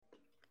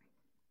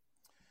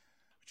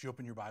Would you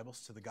open your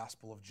Bibles to the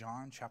Gospel of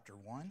John, chapter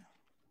 1?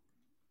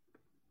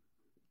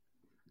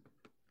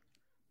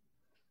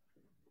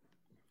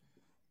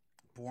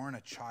 Born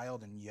a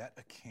child and yet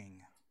a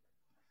king.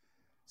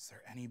 Is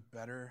there any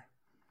better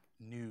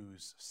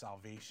news,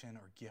 salvation,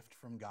 or gift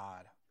from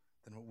God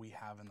than what we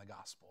have in the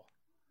gospel?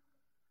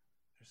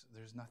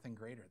 There's nothing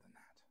greater than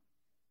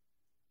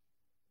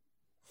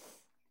that.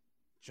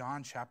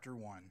 John chapter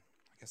 1.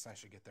 I guess I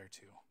should get there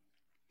too.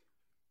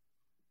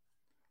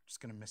 Just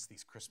going to miss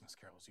these Christmas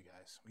carols, you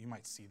guys. You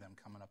might see them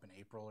coming up in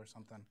April or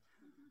something.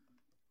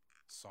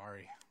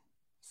 Sorry.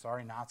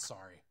 Sorry, not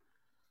sorry.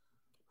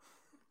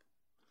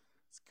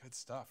 It's good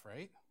stuff,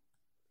 right?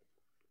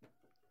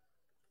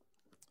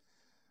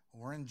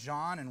 We're in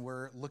John, and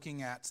we're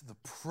looking at the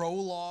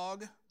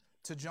prologue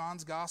to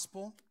John's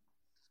gospel.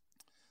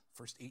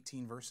 First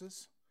 18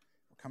 verses.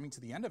 We're coming to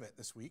the end of it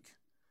this week.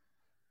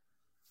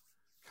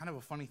 Kind of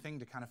a funny thing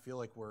to kind of feel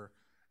like we're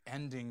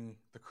ending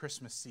the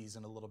Christmas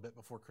season a little bit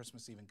before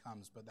Christmas even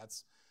comes, but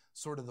that's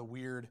sort of the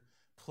weird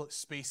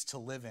space to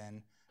live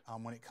in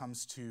when it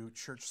comes to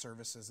church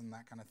services and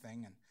that kind of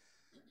thing. And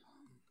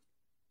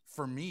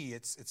for me,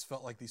 it's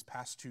felt like these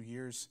past 2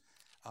 years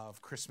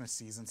of Christmas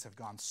seasons have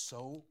gone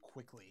so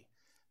quickly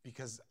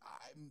because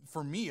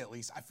for me at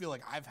least, I feel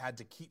like I've had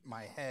to keep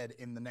my head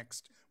in the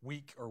next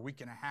week or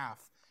week and a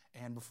half,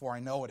 and before I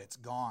know it, it's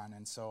gone.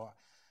 And so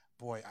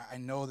boy, I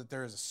know that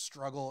there is a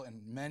struggle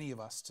in many of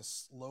us to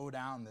slow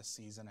down this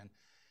season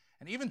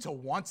and even to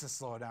want to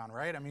slow down,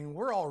 right? I mean,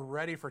 we're all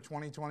ready for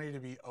 2020 to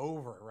be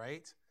over,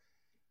 right?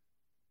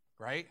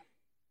 Right?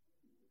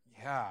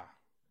 Yeah.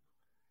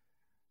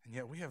 And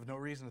yet we have no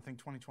reason to think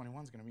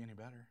 2021 is going to be any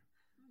better.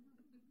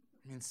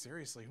 I mean,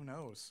 seriously, who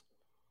knows?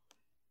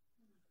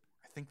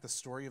 I think the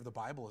story of the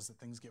Bible is that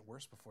things get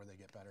worse before they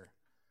get better.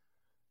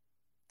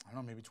 I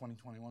don't know, maybe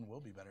 2021 will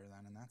be better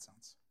then in that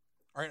sense.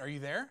 All right, are you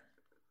there?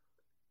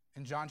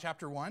 In John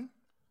chapter 1,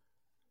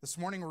 this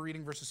morning we're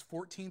reading verses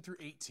 14 through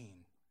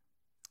 18.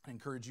 I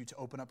encourage you to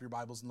open up your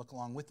Bibles and look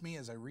along with me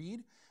as I read.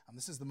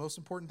 This is the most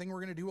important thing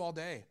we're going to do all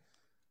day,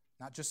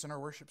 not just in our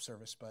worship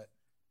service, but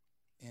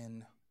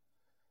in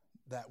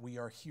that we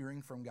are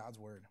hearing from God's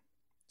word.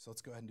 So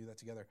let's go ahead and do that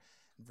together.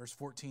 In verse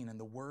 14, and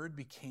the word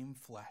became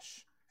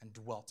flesh and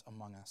dwelt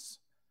among us.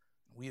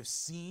 We have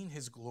seen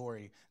his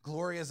glory,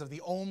 glory as of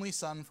the only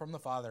Son from the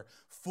Father,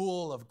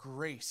 full of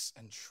grace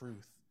and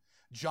truth.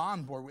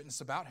 John bore witness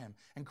about him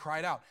and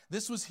cried out,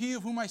 "This was he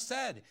of whom I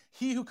said,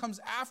 he who comes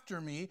after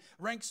me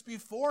ranks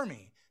before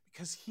me,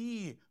 because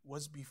he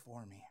was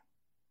before me."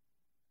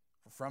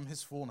 For from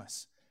his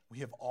fullness we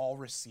have all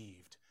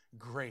received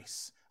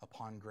grace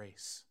upon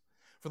grace.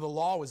 For the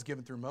law was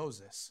given through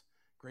Moses,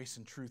 grace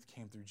and truth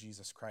came through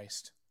Jesus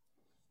Christ.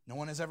 No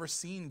one has ever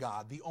seen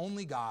God, the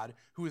only God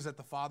who is at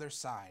the Father's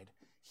side.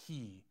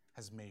 He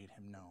has made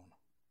him known.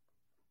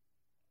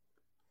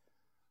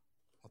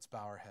 Let's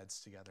bow our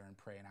heads together and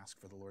pray and ask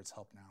for the Lord's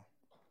help now.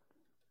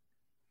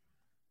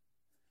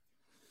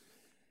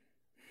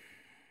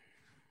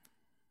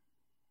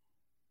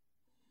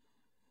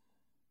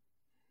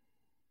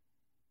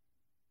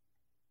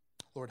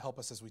 Lord, help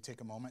us as we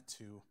take a moment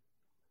to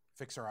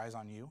fix our eyes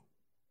on you,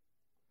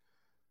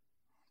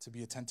 to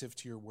be attentive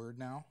to your word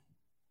now,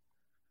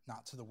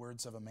 not to the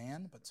words of a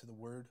man, but to the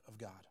word of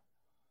God.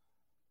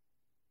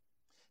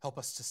 Help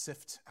us to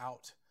sift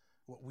out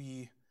what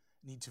we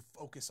need to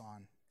focus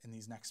on in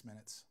these next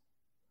minutes.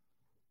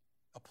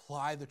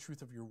 Apply the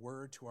truth of your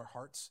word to our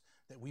hearts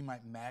that we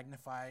might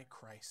magnify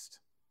Christ.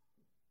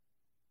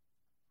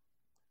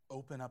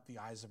 Open up the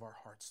eyes of our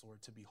hearts,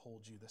 Lord, to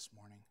behold you this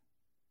morning.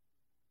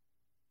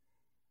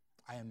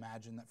 I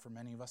imagine that for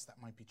many of us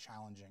that might be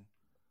challenging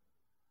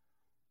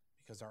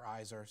because our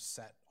eyes are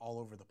set all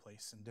over the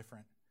place in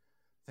different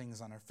things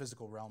on our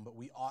physical realm, but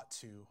we ought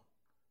to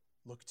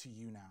look to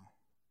you now.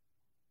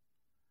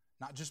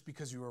 Not just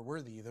because you are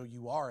worthy, though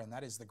you are, and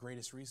that is the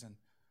greatest reason.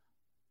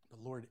 But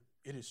Lord,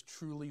 it is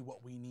truly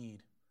what we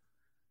need.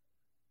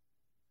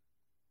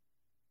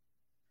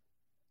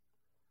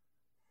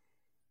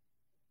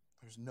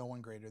 There's no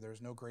one greater.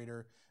 There's no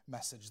greater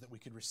message that we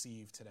could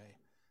receive today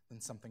than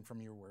something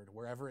from your word,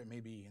 wherever it may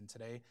be. And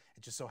today,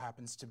 it just so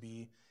happens to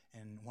be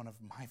in one of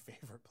my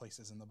favorite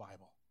places in the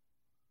Bible.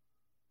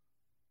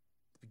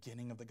 The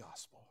beginning of the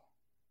gospel,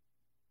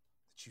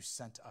 that you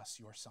sent us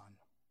your Son.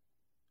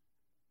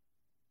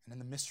 And in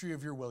the mystery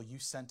of your will, you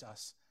sent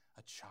us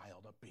a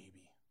child, a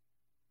baby.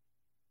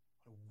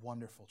 What a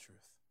wonderful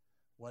truth.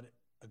 What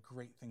a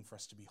great thing for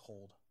us to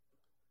behold.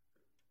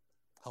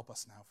 Help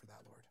us now for that,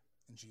 Lord.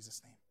 In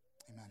Jesus' name,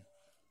 amen.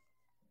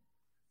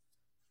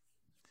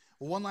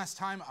 Well, one last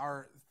time,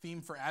 our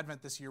theme for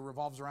Advent this year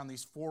revolves around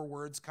these 4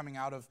 words coming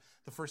out of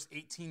the first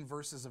 18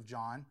 verses of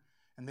John.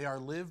 And they are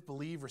live,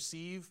 believe,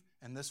 receive,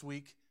 and this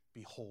week,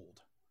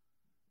 behold.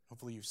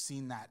 Hopefully you've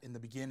seen that in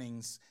the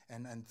beginnings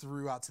and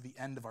throughout to the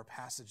end of our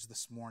passage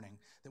this morning,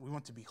 that we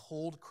want to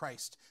behold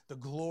Christ, the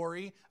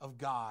glory of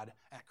God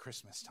at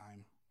Christmas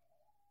time.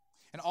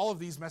 And all of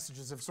these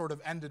messages have sort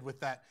of ended with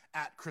that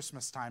at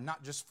Christmas time,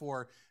 not just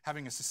for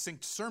having a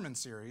succinct sermon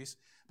series,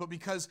 but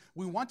because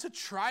we want to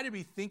try to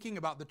be thinking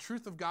about the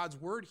truth of God's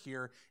word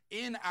here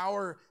in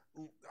our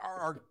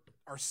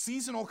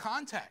seasonal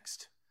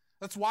context.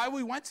 That's why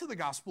we went to the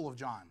Gospel of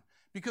John,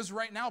 because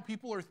right now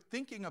people are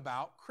thinking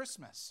about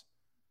Christmas.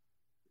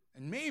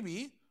 And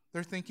maybe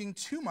they're thinking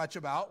too much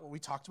about what we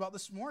talked about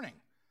this morning,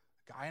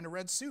 a guy in a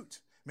red suit.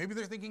 Maybe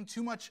they're thinking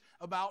too much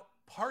about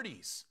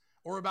parties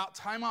or about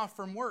time off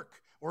from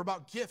work or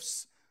about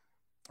gifts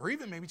or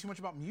even maybe too much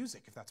about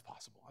music, if that's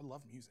possible. I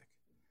love music.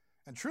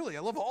 And truly, I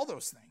love all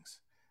those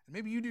things. And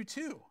maybe you do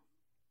too.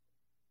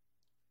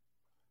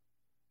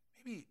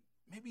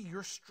 Maybe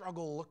your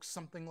struggle looks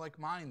something like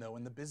mine, though,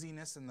 in the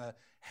busyness and the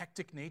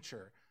hectic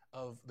nature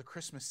of the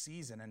Christmas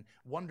season and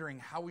wondering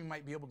how we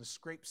might be able to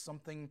scrape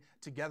something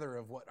together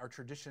of what our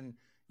tradition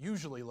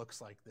usually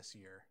looks like this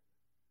year.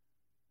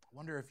 I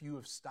wonder if you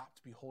have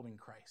stopped beholding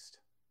Christ.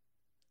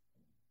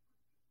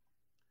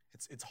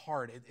 It's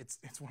hard.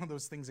 It's one of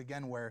those things,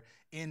 again, where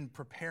in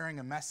preparing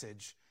a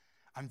message,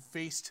 I'm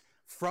faced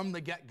from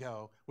the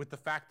get-go with the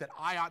fact that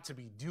I ought to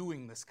be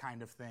doing this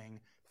kind of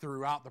thing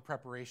throughout the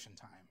preparation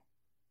time.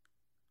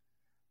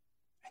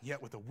 And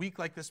yet with a week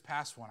like this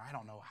past one, I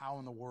don't know how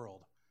in the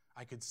world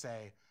I could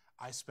say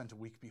I spent a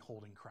week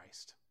beholding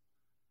Christ.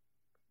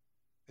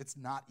 It's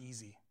not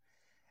easy.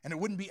 And it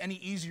wouldn't be any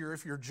easier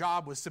if your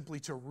job was simply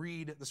to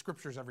read the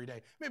scriptures every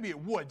day. Maybe it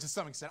would to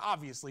some extent,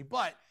 obviously,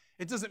 but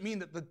it doesn't mean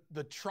that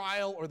the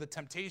trial or the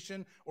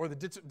temptation or the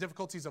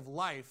difficulties of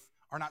life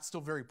are not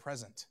still very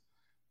present.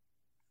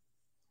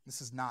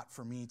 This is not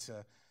for me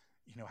to,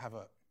 have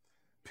a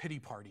pity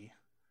party,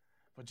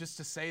 but just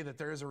to say that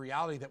there is a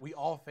reality that we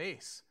all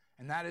face,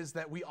 and that is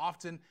that we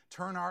often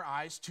turn our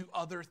eyes to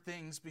other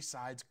things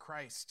besides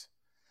Christ,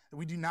 that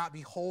we do not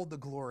behold the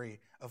glory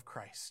of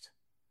Christ.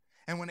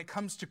 And when it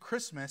comes to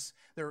Christmas,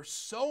 there are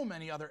so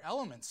many other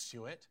elements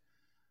to it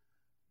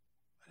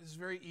that it's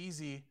very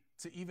easy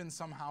to even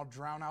somehow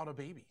drown out a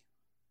baby.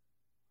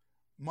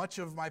 Much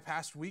of my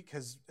past week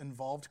has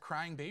involved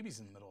crying babies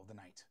in the middle of the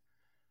night.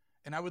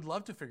 And I would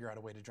love to figure out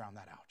a way to drown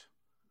that out.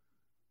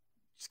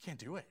 Just can't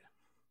do it.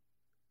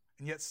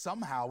 And yet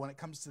somehow, when it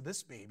comes to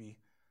this baby,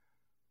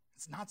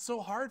 it's not so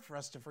hard for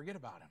us to forget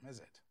about him, is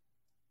it?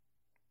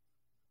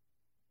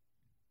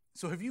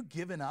 So have you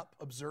given up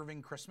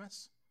observing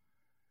Christmas?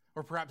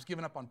 Or perhaps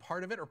given up on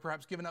part of it? Or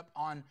perhaps given up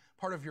on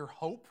part of your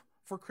hope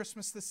for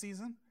Christmas this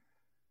season?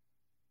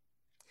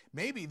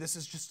 Maybe this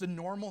is just a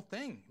normal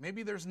thing.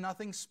 Maybe there's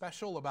nothing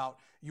special about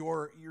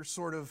your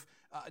sort of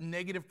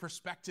negative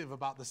perspective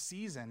about the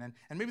season.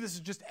 And maybe this is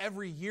just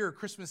every year,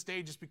 Christmas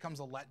Day just becomes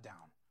a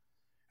letdown.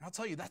 And I'll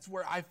tell you, that's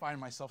where I find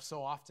myself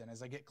so often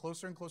as I get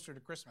closer and closer to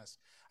Christmas.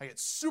 I get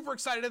super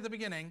excited at the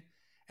beginning,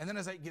 and then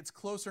as it gets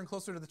closer and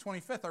closer to the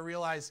 25th, I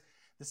realize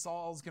this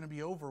all is going to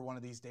be over one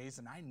of these days,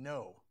 and I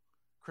know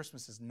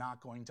Christmas is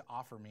not going to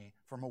offer me,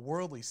 from a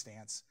worldly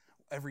stance,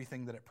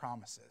 everything that it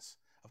promises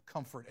of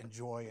comfort and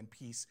joy and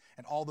peace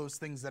and all those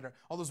things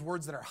all those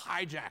words that are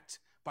hijacked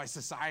by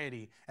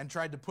society and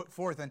tried to put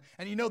forth. And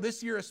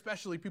this year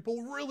especially,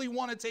 people really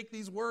want to take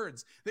these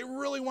words. They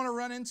really want to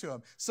run into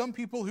them. Some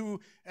people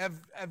who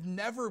have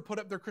never put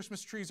up their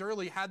Christmas trees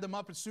early had them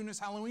up as soon as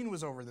Halloween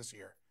was over this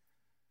year.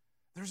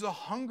 There's a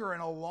hunger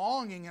and a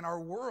longing in our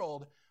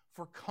world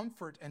for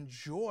comfort and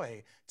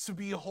joy, to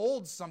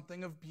behold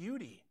something of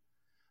beauty.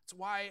 That's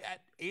why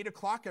at 8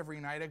 o'clock every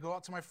night, I go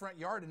out to my front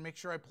yard and make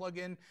sure I plug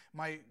in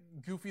my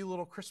goofy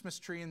little Christmas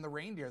tree and the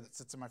reindeer that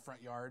sits in my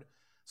front yard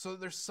so that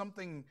there's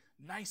something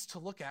nice to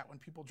look at when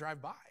people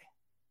drive by.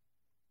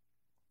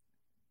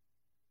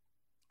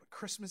 But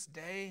Christmas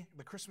Day,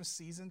 the Christmas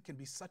season, can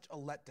be such a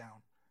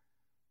letdown.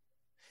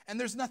 And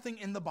there's nothing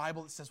in the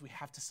Bible that says we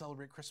have to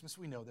celebrate Christmas.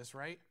 We know this,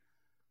 right?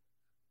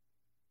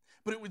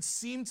 But it would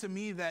seem to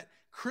me that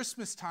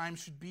Christmas time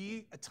should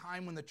be a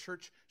time when the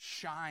church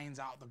shines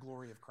out the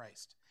glory of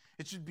Christ.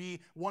 It should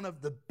be one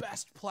of the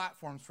best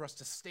platforms for us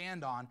to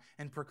stand on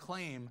and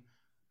proclaim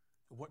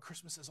what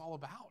Christmas is all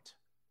about.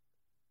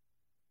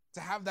 To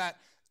have that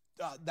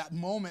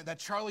moment, that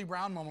Charlie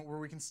Brown moment where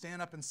we can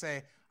stand up and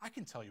say, I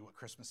can tell you what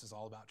Christmas is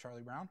all about,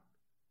 Charlie Brown.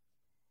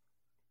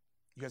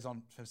 You guys all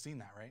have seen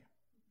that, right?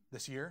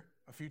 This year,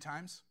 a few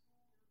times.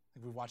 I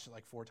think we've watched it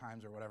like 4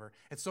 times or whatever.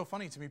 It's so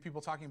funny to me, people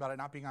talking about it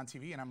not being on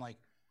TV, and I'm like,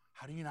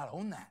 how do you not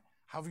own that?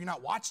 How have you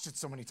not watched it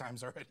so many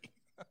times already?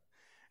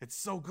 It's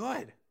so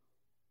good.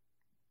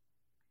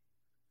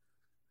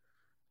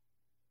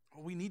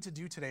 What we need to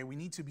do today, we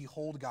need to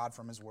behold God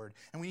from his word.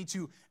 And we need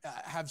to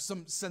have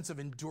some sense of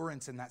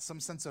endurance in that, some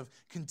sense of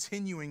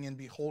continuing and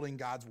beholding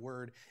God's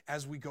word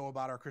as we go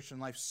about our Christian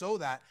life, so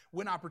that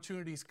when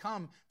opportunities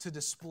come to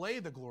display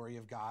the glory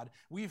of God,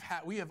 we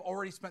have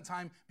already spent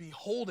time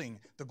beholding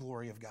the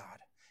glory of God.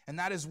 And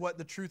that is what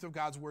the truth of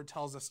God's word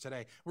tells us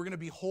today. We're going to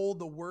behold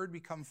the word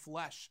become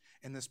flesh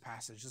in this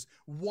passage. This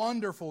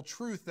wonderful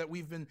truth that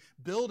we've been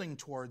building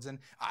towards. And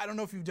I don't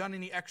know if you've done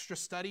any extra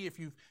study, if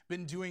you've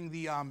been doing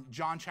the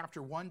John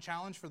chapter 1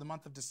 challenge for the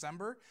month of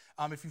December,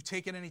 if you've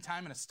taken any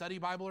time in a study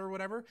Bible or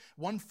whatever,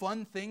 one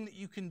fun thing that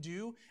you can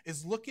do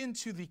is look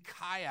into the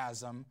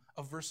chiasm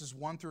of verses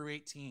 1 through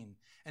 18.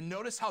 And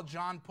notice how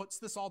John puts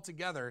this all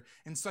together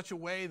in such a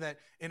way that,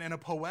 in a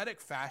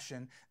poetic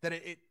fashion, that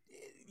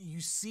you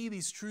see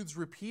these truths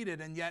repeated,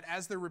 and yet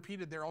as they're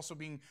repeated, they're also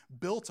being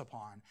built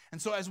upon.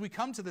 And so as we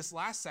come to this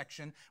last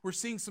section, we're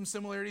seeing some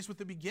similarities with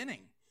the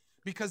beginning,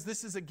 because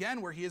this is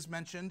again where he has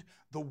mentioned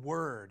the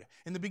Word.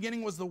 In the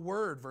beginning was the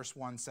Word, verse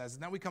 1 says.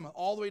 And then we come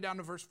all the way down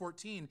to verse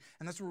 14,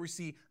 and that's where we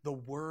see the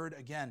Word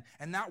again.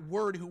 And that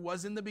Word who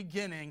was in the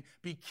beginning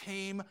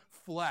became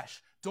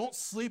flesh. Don't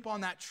sleep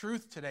on that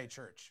truth today,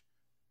 church.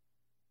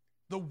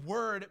 The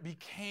Word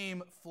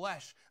became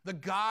flesh. The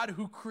God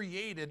who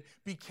created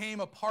became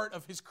a part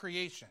of his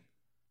creation.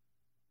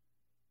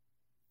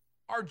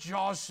 Our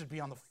jaws should be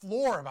on the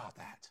floor about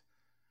that.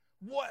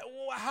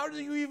 How do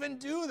you even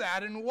do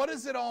that? And what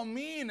does it all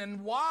mean?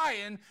 And why?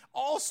 And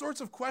all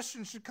sorts of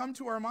questions should come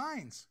to our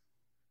minds.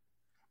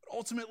 But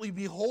ultimately,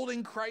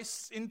 beholding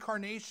Christ's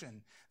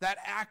incarnation, that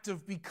act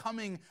of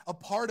becoming a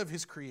part of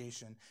his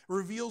creation,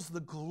 reveals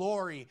the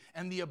glory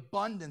and the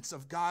abundance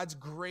of God's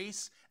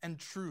grace and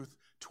truth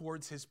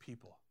towards his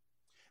people.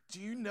 Do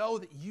you know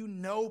that you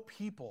know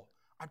people?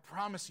 I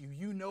promise you,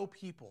 you know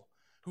people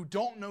who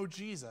don't know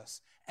Jesus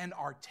and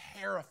are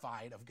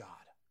terrified of God.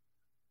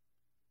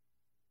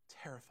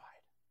 Terrified.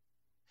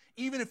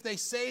 Even if they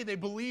say they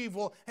believe,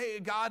 well, hey,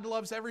 God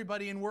loves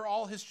everybody and we're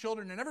all his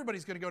children and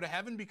everybody's going to go to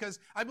heaven because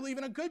I believe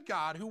in a good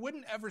God who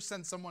wouldn't ever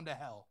send someone to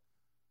hell.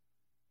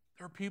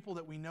 There are people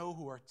that we know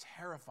who are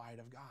terrified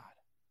of God.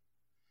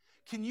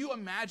 Can you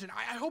imagine?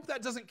 I hope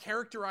that doesn't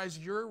characterize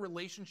your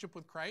relationship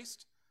with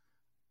Christ.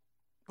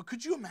 But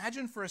could you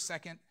imagine for a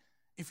second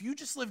if you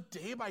just lived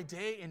day by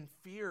day in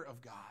fear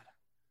of God?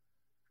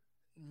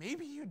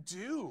 Maybe you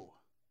do.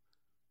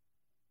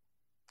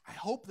 I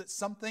hope that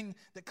something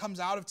that comes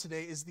out of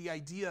today is the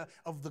idea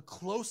of the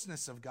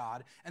closeness of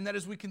God, and that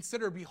as we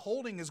consider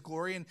beholding his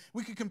glory, and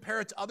we could compare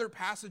it to other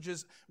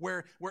passages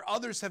where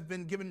others have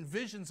been given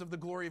visions of the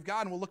glory of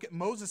God, and we'll look at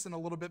Moses in a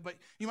little bit, but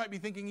you might be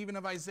thinking even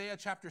of Isaiah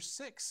chapter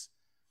 6,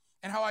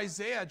 and how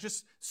Isaiah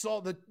just saw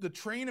the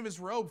train of his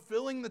robe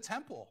filling the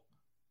temple,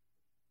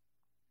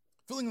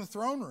 filling the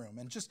throne room,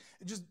 and just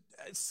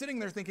sitting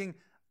there thinking,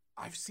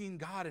 I've seen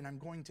God and I'm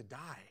going to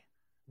die.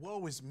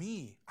 Woe is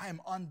me. I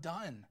am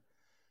undone.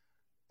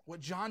 What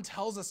John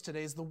tells us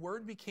today is the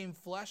Word became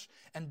flesh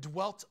and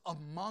dwelt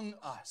among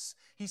us.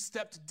 He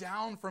stepped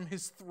down from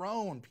his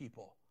throne,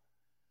 people.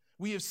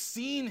 We have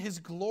seen his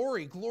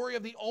glory, glory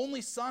of the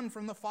only Son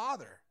from the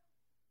Father,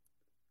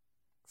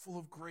 full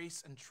of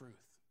grace and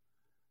truth.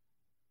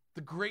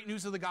 The great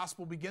news of the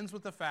gospel begins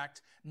with the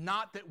fact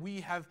not that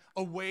we have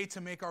a way to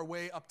make our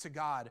way up to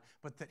God,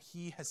 but that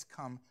he has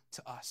come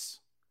to us.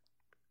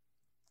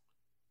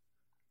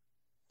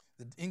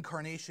 The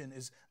incarnation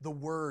is the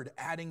Word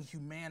adding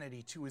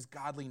humanity to his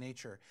godly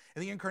nature.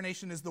 And the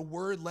incarnation is the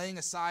Word laying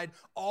aside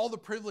all the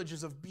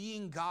privileges of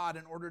being God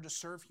in order to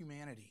serve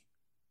humanity.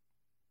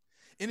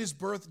 In his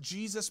birth,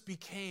 Jesus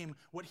became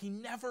what he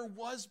never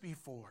was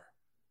before.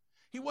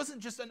 He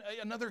wasn't just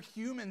another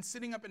human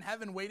sitting up in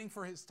heaven waiting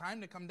for his time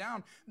to come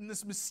down. In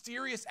this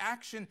mysterious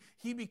action,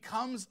 he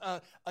becomes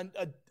a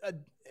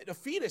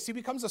fetus. He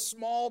becomes a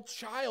small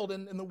child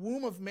in the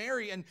womb of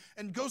Mary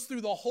and goes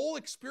through the whole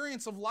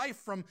experience of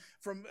life from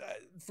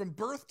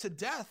birth to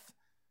death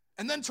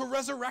and then to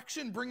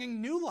resurrection,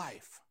 bringing new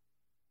life.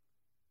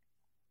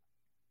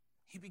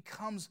 He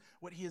becomes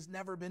what he has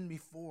never been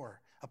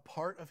before, a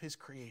part of his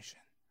creation.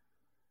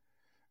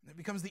 It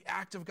becomes the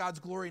act of God's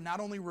glory not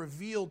only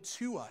revealed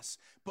to us,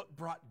 but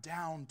brought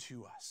down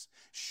to us,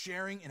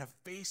 sharing in a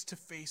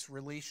face-to-face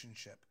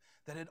relationship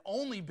that had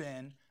only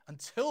been,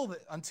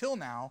 until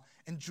now,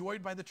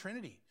 enjoyed by the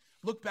Trinity.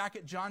 Look back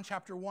at John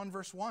chapter 1,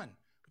 verse 1,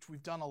 which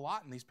we've done a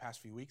lot in these past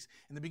few weeks.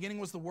 In the beginning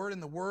was the Word,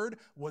 and the Word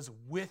was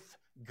with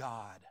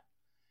God.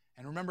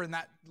 And remember, in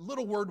that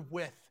little word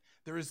with,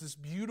 there is this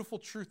beautiful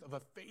truth of a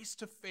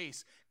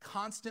face-to-face,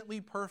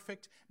 constantly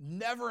perfect,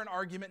 never an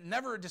argument,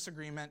 never a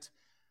disagreement,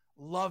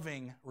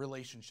 loving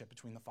relationship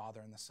between the Father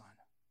and the Son.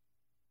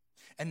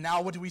 And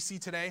now what do we see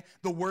today?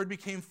 The Word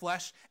became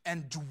flesh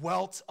and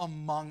dwelt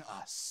among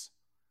us.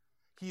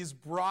 He has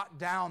brought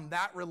down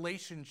that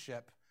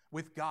relationship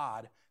with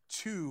God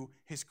to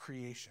his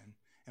creation.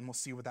 And we'll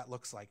see what that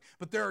looks like.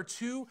 But there are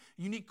two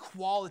unique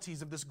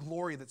qualities of this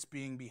glory that's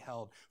being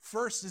beheld.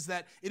 First is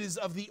that it is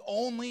of the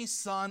only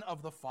Son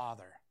of the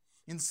Father.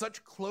 In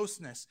such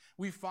closeness,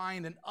 we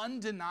find an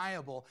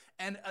undeniable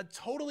and a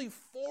totally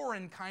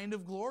foreign kind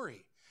of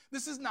glory.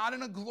 This is not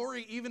in a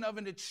glory even of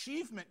an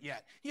achievement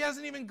yet. He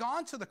hasn't even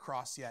gone to the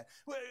cross yet.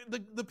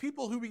 The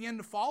people who began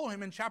to follow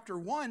him in chapter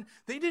 1,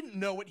 they didn't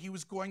know what he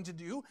was going to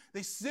do.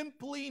 They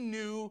simply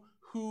knew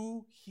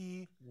who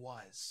he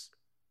was.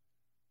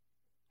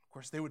 Of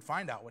course, they would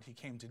find out what he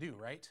came to do,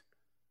 right?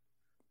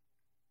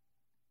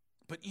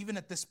 But even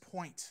at this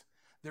point,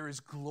 there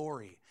is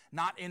glory,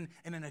 not in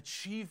an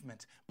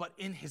achievement, but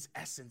in his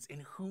essence,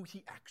 in who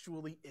he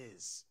actually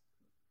is.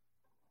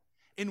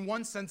 In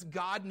one sense,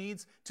 God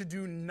needs to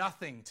do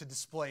nothing to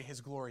display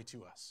his glory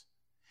to us.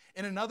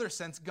 In another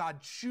sense,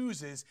 God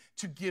chooses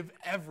to give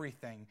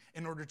everything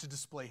in order to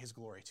display his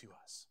glory to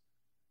us.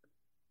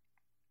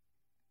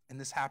 And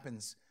this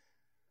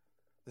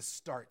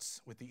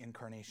starts with the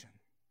incarnation.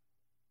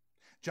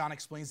 John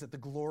explains that the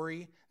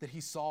glory that he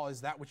saw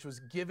is that which was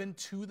given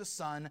to the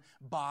Son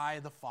by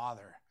the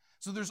Father.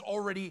 So there's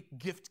already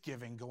gift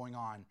giving going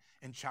on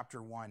in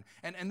chapter 1.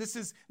 And this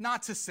is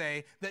not to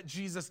say that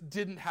Jesus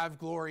didn't have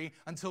glory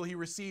until he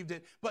received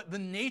it, but the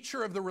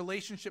nature of the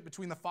relationship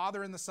between the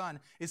Father and the Son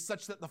is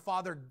such that the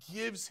Father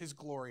gives his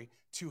glory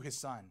to his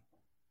Son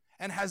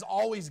and has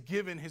always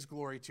given his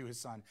glory to his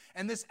Son.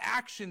 And this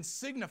action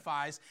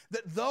signifies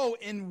that though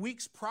in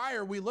weeks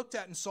prior we looked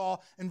at and saw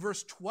in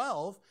verse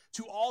 12,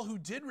 to all who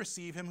did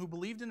receive him, who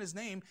believed in his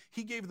name,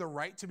 he gave the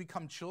right to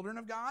become children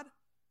of God.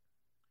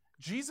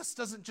 Jesus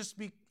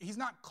he's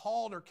not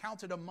called or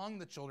counted among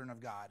the children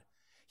of God.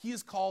 He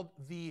is called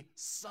the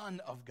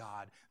Son of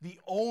God, the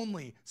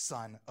only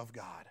Son of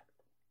God.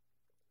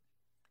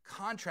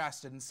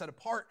 Contrasted and set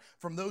apart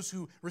from those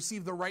who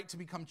receive the right to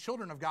become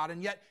children of God,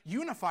 and yet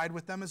unified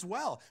with them as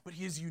well. But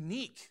he is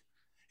unique.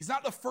 He's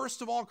not the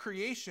first of all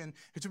creation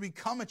to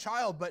become a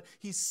child, but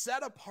he's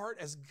set apart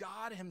as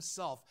God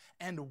himself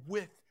and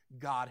with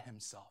God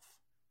himself.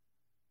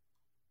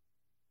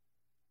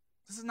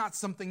 This is not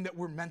something that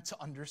we're meant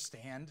to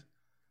understand.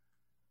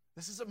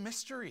 This is a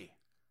mystery,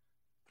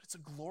 but it's a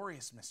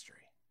glorious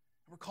mystery.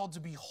 And we're called to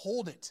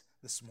behold it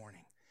this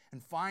morning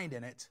and find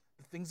in it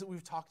the things that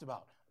we've talked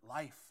about: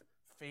 life,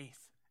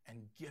 faith,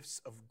 and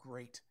gifts of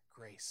great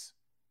grace.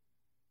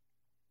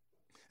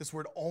 This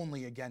word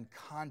only, again,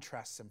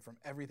 contrasts him from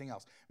everything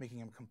else, making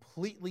him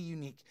completely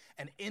unique.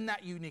 And in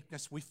that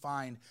uniqueness, we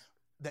find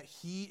that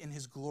he in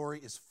his glory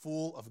is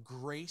full of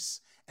grace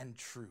and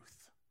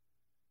truth.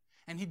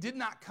 And he did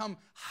not come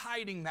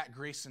hiding that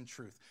grace and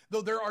truth.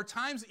 Though there are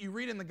times that you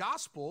read in the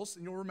Gospels,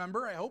 and you'll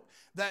remember, I hope,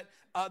 that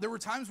there were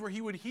times where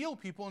he would heal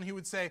people and he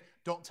would say,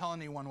 "Don't tell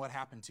anyone what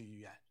happened to you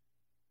yet."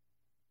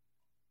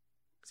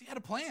 Because he had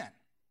a plan.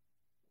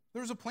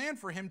 There was a plan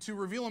for him to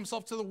reveal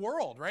himself to the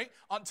world, right?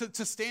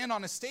 To stand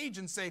on a stage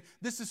and say,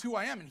 "This is who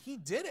I am." And he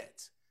did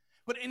it.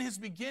 But in his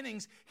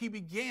beginnings, he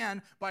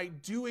began by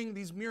doing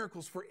these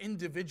miracles for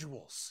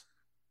individuals.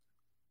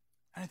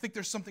 And I think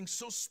there's something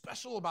so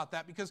special about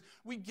that, because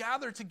we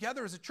gather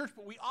together as a church,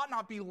 but we ought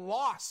not be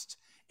lost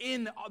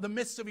in the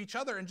midst of each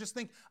other and just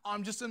think,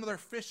 "I'm just another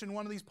fish in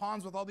one of these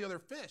ponds with all the other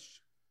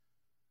fish."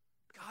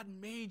 God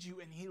made you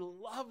and he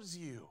loves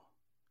you.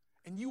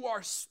 And you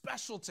are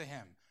special to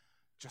him,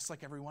 just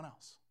like everyone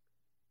else.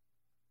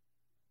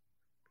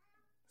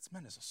 It's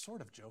meant as a sort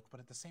of joke, but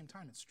at the same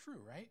time, it's true,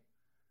 right?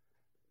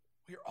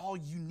 We are all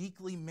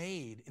uniquely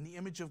made in the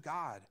image of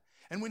God.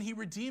 And when he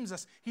redeems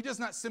us, he does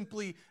not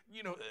simply,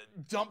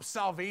 dump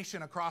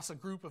salvation across a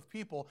group of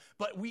people,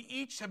 but we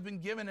each have been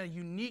given a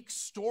unique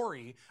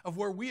story of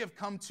where we have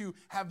come to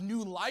have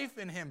new life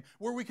in him,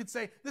 where we could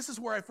say, "This is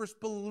where I first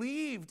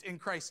believed in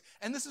Christ,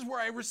 and this is where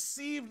I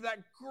received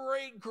that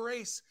great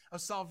grace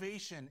of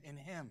salvation in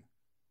him."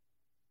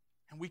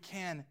 And we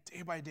can,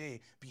 day by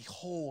day,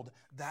 behold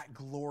that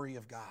glory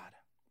of God.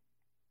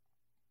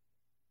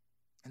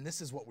 And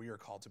this is what we are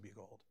called to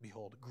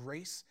behold,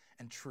 grace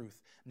and truth,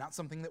 not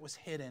something that was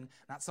hidden,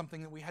 not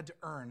something that we had to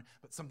earn,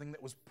 but something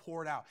that was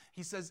poured out.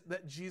 He says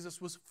that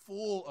Jesus was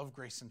full of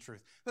grace and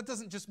truth. That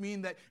doesn't just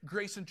mean that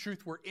grace and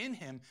truth were in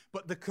him,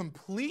 but the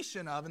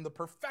completion of and the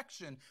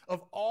perfection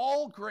of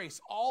all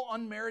grace, all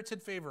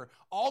unmerited favor,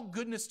 all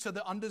goodness to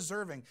the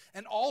undeserving,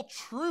 and all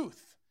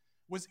truth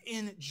was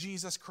in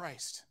Jesus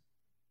Christ.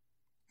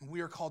 And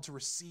we are called to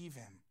receive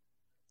him.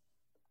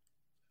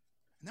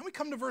 And then we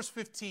come to verse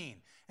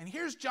 15, and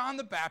here's John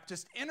the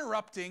Baptist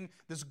interrupting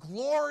this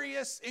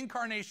glorious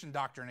incarnation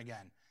doctrine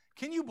again.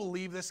 Can you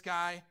believe this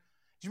guy?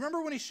 Do you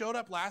remember when he showed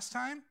up last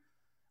time?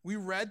 We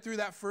read through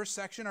that first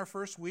section our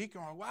first week,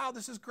 and we're like, wow,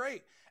 this is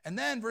great. And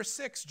then verse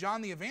 6,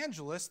 John the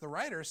evangelist, the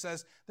writer,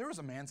 says, there was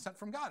a man sent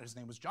from God. His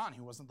name was John.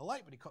 He wasn't the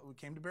light, but he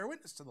came to bear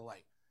witness to the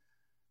light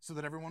so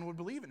that everyone would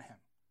believe in him.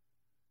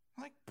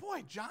 I'm like,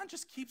 boy, John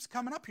just keeps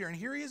coming up here. And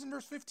here he is in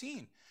verse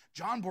 15.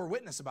 John bore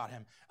witness about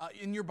him.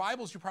 In your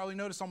Bibles, you probably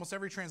notice almost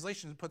every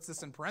translation puts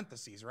this in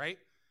parentheses, right?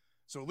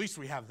 So at least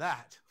we have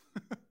that.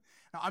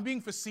 Now, I'm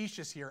being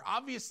facetious here.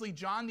 Obviously,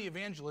 John the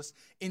evangelist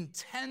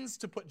intends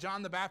to put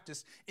John the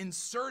Baptist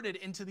inserted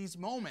into these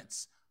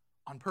moments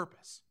on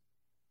purpose.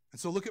 And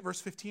so look at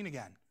verse 15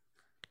 again.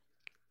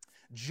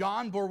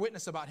 John bore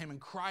witness about him and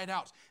cried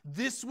out,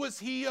 "This was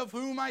he of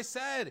whom I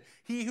said,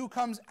 he who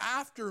comes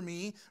after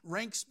me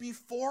ranks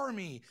before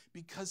me,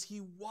 because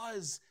he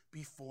was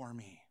before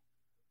me."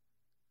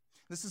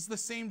 This is the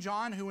same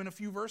John who in a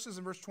few verses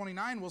in verse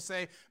 29 will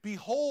say,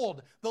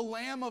 "Behold, the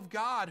Lamb of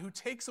God who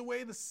takes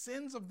away the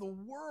sins of the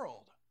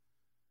world."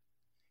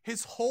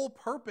 His whole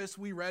purpose,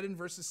 we read in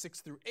verses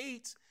 6 through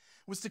 8,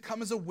 was to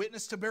come as a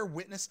witness to bear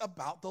witness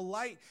about the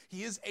light.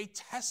 He is a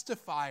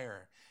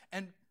testifier.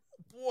 And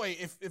boy,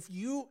 if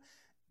you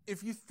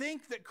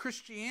think that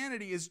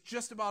Christianity is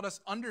just about us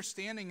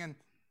understanding and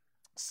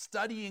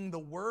studying the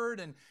word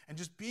and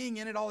just being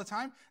in it all the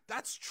time,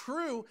 that's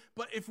true.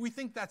 But if we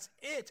think that's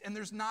it and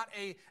there's not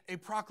a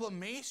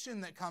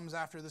proclamation that comes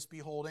after this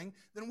beholding,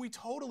 then we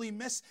totally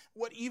miss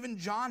what even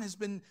John has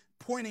been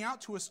pointing out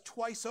to us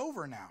twice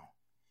over now.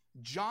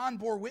 John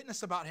bore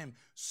witness about him,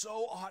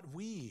 so ought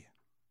we.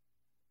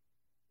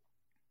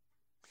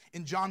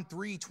 In John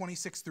 3,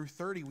 26 through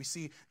 30, we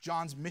see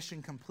John's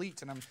mission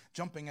complete. And I'm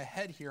jumping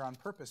ahead here on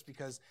purpose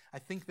because I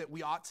think that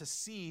we ought to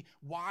see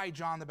why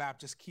John the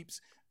Baptist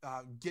keeps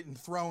getting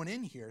thrown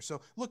in here.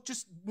 So look,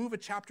 just move a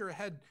chapter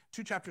ahead,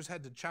 2 chapters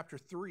ahead to chapter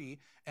 3,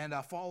 and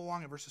follow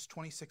along at verses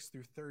 26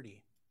 through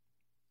 30.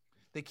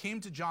 They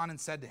came to John and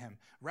said to him,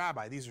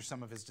 Rabbi, these are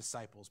some of his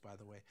disciples, by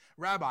the way.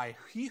 Rabbi,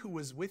 he who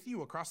was with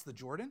you across the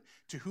Jordan,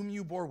 to whom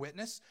you bore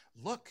witness,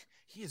 look,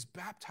 he is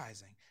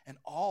baptizing, and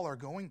all are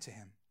going to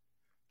him.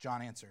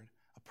 John answered,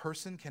 a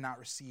person cannot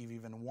receive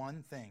even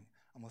one thing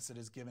unless it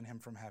is given him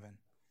from heaven.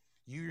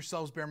 You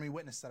yourselves bear me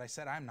witness that I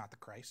said I am not the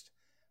Christ,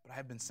 but I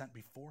have been sent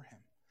before him.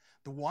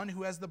 The one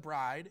who has the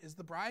bride is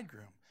the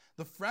bridegroom.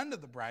 The friend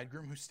of the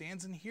bridegroom who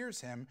stands and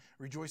hears him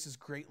rejoices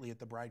greatly at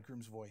the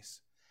bridegroom's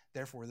voice.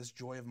 Therefore, this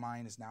joy of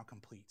mine is now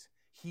complete.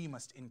 He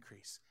must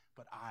increase,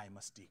 but I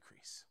must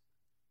decrease.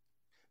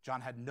 John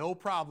had no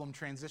problem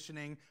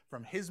transitioning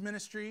from his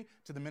ministry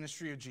to the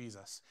ministry of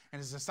Jesus. And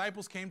his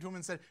disciples came to him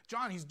and said,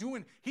 John,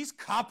 he's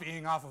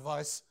copying off of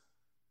us.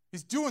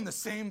 He's doing the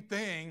same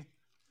thing.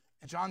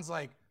 And John's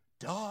like,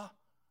 duh,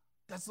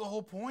 that's the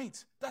whole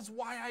point. That's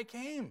why I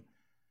came.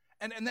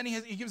 And then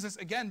he gives us,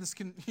 again,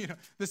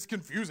 this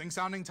confusing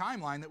sounding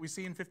timeline that we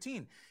see in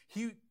 15.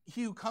 He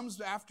who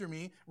comes after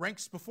me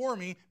ranks before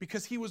me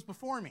because he was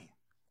before me.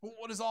 Well,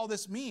 what does all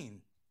this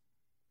mean?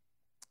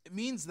 It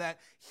means that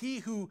he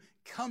who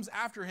comes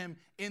after him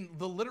in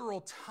the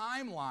literal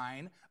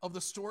timeline of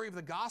the story of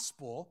the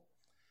gospel,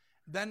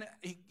 then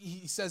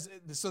he says,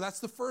 so that's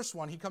the first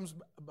one. He comes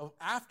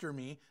after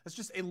me. That's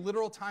just a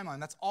literal timeline.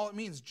 That's all it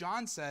means.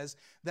 John says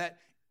that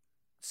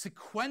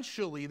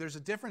sequentially, there's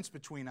a difference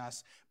between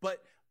us,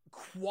 but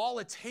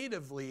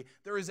qualitatively,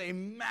 there is a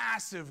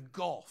massive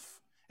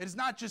gulf. It is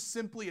not just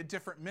simply a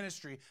different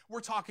ministry. We're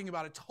talking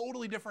about a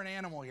totally different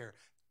animal here,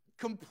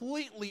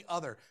 completely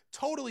other,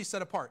 totally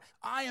set apart.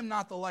 I am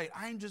not the light.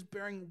 I am just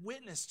bearing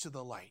witness to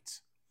the light.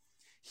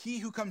 He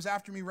who comes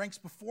after me ranks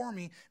before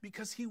me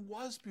because he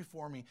was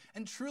before me.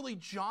 And truly,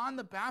 John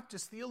the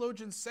Baptist,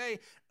 theologians say,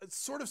 it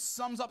sort of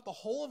sums up the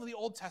whole of the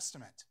Old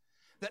Testament.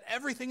 That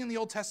everything in the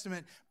Old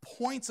Testament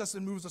points us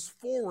and moves us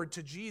forward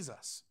to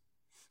Jesus.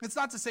 It's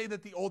not to say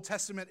that the Old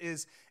Testament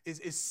is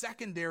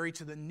secondary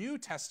to the New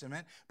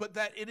Testament, but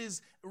that it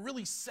is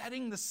really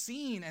setting the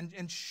scene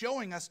and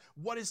showing us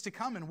what is to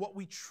come and what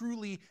we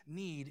truly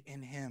need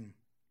in him.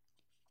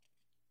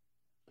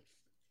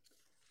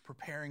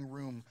 Preparing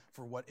room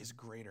for what is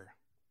greater.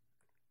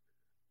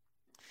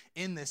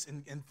 In this,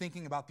 in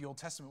thinking about the Old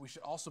Testament, we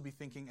should also be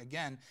thinking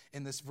again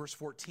in this verse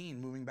 14,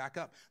 moving back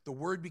up. The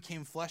Word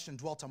became flesh and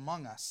dwelt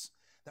among us.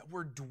 That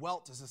word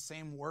dwelt is the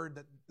same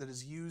word that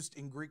is used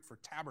in Greek for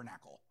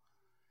tabernacle.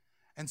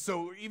 And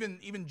so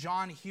even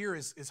John here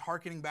is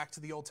hearkening back to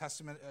the Old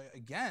Testament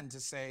again to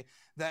say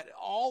that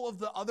all of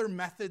the other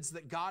methods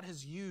that God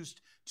has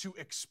used to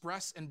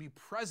express and be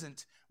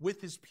present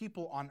with his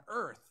people on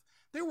earth,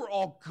 they were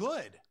all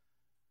good.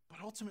 But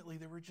ultimately,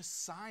 they were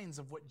just signs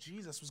of what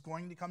Jesus was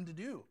going to come to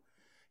do.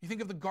 You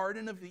think of the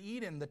Garden of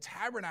Eden, the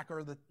tabernacle,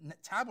 or the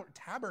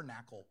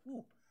tabernacle,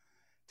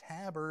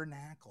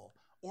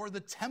 or the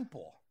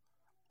temple,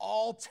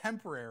 all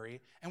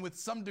temporary and with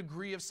some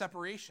degree of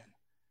separation.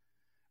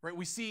 Right?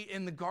 We see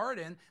in the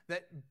garden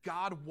that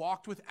God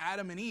walked with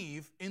Adam and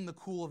Eve in the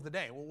cool of the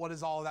day. Well, what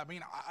does all of that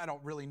mean? I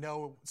don't really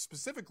know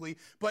specifically,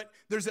 but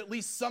there's at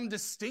least some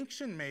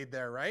distinction made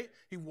there, right?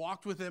 He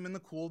walked with them in the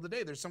cool of the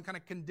day. There's some kind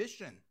of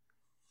condition.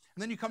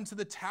 And then you come to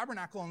the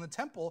tabernacle and the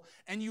temple,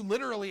 and you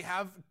literally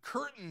have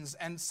curtains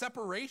and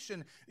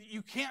separation.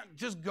 You can't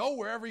just go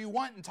wherever you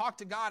want and talk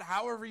to God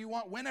however you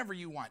want, whenever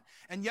you want.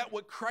 And yet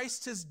what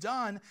Christ has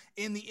done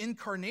in the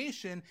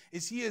incarnation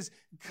is he has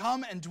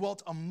come and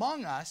dwelt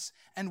among us,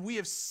 and we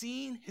have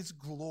seen his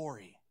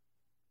glory.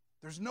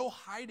 There's no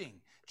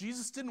hiding.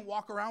 Jesus didn't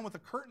walk around with a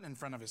curtain in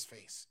front of his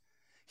face.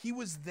 He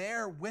was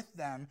there with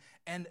them,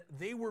 and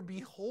they were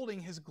beholding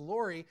his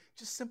glory,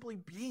 just simply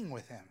being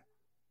with him.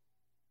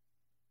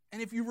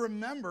 And if you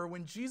remember,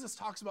 when Jesus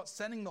talks about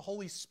sending the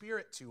Holy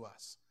Spirit to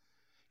us,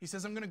 he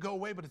says, I'm going to go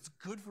away, but it's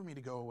good for me to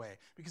go away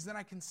because then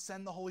I can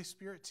send the Holy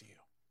Spirit to you.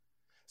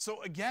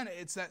 So again,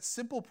 it's that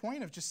simple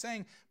point of just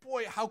saying,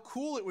 boy, how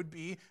cool it would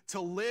be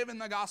to live in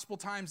the gospel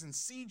times and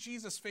see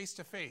Jesus face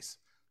to face.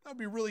 That would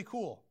be really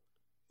cool.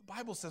 The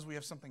Bible says we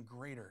have something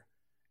greater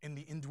in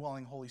the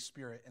indwelling Holy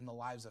Spirit in the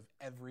lives of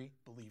every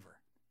believer.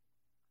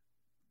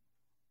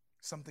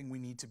 Something we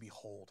need to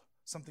behold.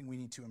 Something we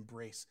need to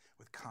embrace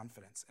with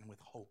confidence and with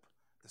hope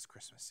this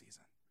Christmas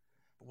season.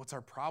 But what's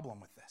our problem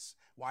with this?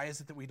 Why is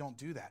it that we don't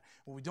do that?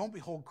 Well, we don't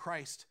behold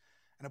Christ,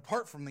 and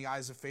apart from the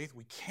eyes of faith,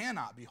 we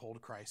cannot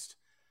behold Christ.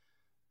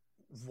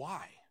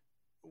 Why?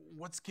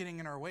 What's getting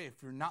in our way?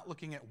 If you're not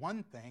looking at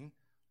one thing,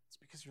 it's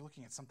because you're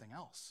looking at something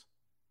else.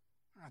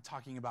 I'm not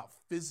talking about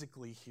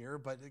physically here,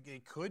 but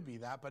it could be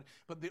that.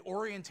 But the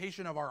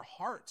orientation of our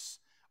hearts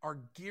are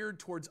geared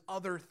towards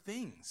other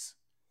things.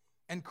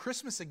 And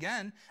Christmas,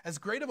 again, as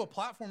great of a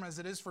platform as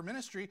it is for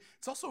ministry,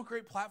 it's also a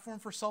great platform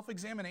for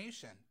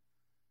self-examination.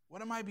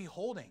 What am I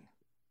beholding?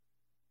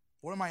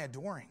 What am I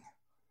adoring?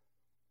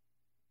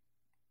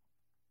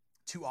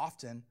 Too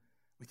often,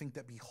 we think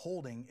that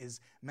beholding is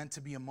meant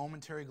to be a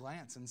momentary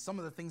glance. And some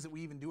of the things that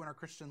we even do in our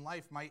Christian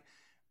life might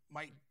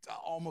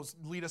almost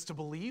lead us to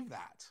believe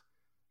that.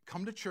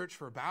 Come to church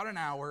for about an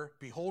hour,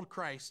 behold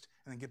Christ,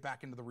 and then get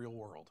back into the real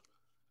world.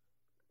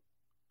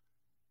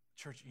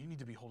 Church, you need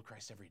to behold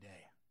Christ every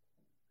day.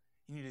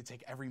 You need to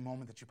take every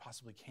moment that you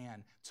possibly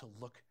can to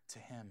look to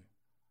him.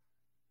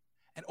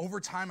 And over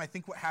time, I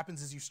think what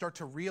happens is you start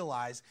to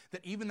realize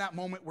that even that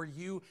moment where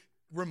you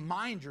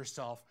remind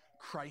yourself,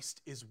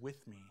 Christ is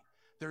with me,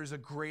 there is a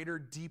greater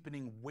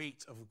deepening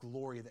weight of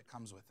glory that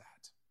comes with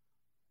that.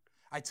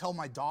 I tell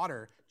my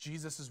daughter,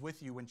 Jesus is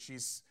with you, when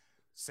she's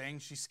saying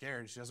she's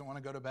scared. She doesn't want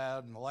to go to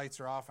bed and the lights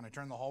are off, and I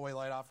turn the hallway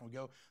light off and we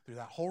go through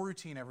that whole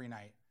routine every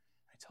night.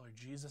 I tell her,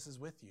 Jesus is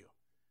with you.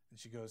 And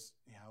she goes,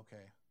 yeah,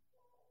 okay.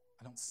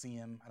 I don't see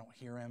him. I don't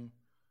hear him.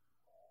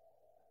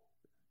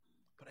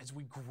 But as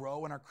we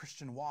grow in our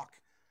Christian walk,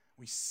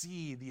 we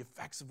see the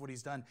effects of what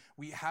he's done.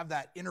 We have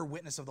that inner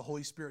witness of the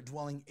Holy Spirit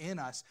dwelling in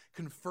us,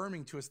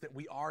 confirming to us that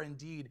we are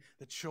indeed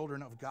the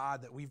children of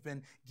God, that we've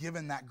been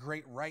given that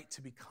great right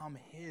to become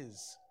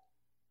his.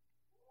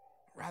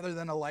 Rather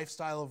than a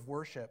lifestyle of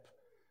worship,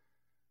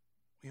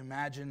 we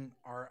imagine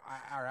our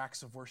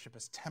acts of worship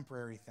as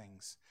temporary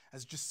things,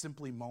 as just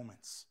simply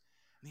moments.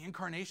 The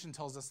incarnation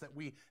tells us that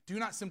we do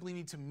not simply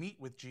need to meet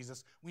with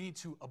Jesus, we need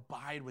to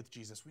abide with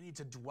Jesus. We need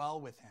to dwell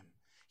with him.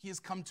 He has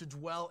come to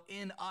dwell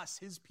in us,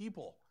 his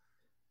people.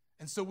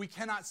 And so we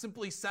cannot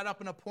simply set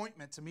up an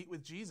appointment to meet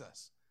with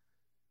Jesus.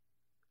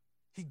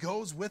 He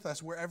goes with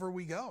us wherever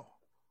we go.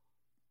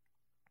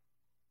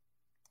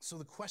 So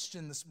the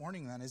question this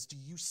morning then is, do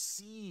you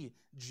see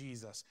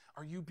Jesus?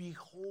 Are you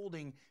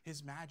beholding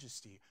his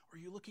majesty? Or are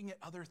you looking at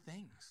other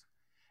things?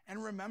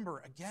 And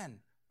remember, again,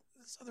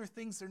 these other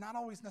things, they're not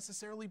always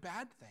necessarily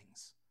bad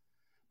things.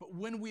 But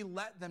when we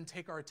let them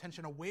take our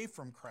attention away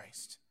from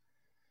Christ,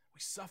 we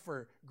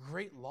suffer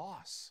great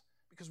loss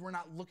because we're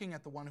not looking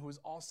at the one who is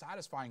all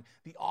satisfying,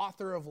 the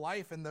author of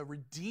life and the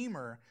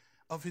redeemer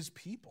of his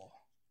people.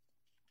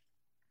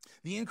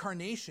 The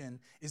incarnation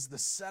is the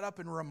setup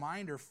and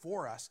reminder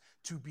for us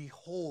to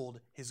behold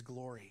his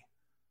glory.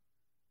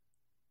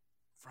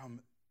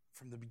 From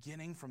the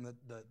beginning, from the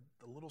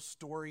little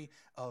story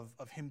of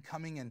him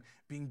coming and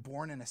being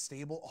born in a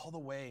stable, all the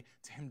way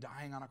to him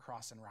dying on a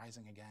cross and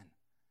rising again.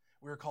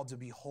 We're called to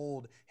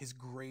behold his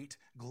great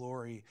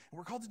glory. And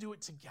we're called to do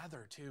it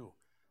together too.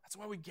 That's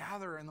why we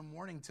gather in the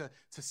morning to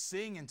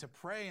sing and to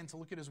pray and to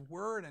look at his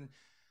word and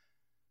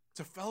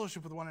to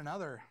fellowship with one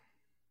another.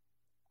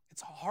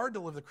 It's hard to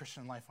live the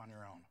Christian life on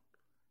your own.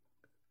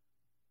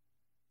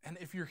 And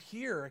if you're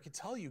here, I could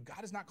tell you,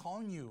 God is not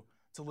calling you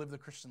to live the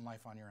Christian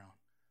life on your own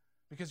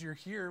because you're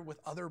here with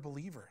other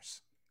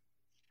believers.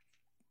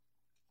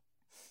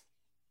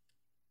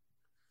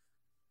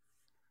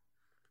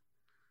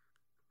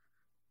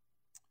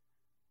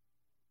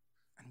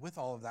 And with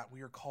all of that,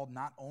 we are called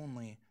not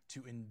only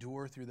to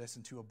endure through this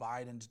and to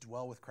abide and to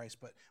dwell with Christ,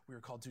 but we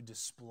are called to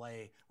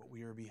display what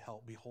we are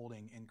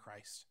beholding in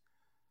Christ.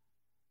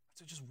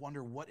 So just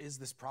wonder, what is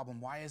this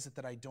problem? Why is it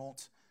that I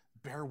don't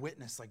bear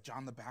witness like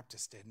John the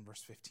Baptist did in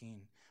verse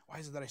 15? Why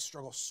is it that I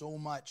struggle so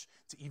much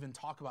to even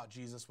talk about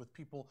Jesus with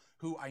people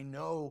who I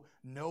know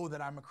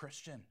that I'm a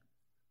Christian?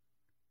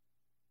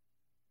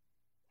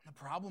 And the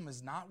problem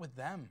is not with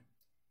them.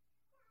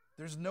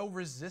 There's no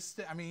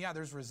resistance. I mean, yeah,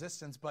 there's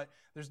resistance, but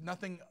there's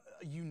nothing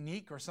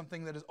unique or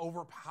something that is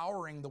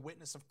overpowering the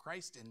witness of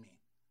Christ in me.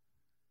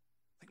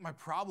 I think my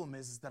problem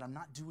is that I'm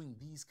not doing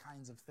these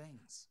kinds of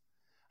things.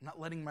 I'm not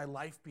letting my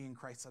life be in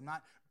Christ. I'm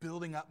not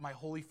building up my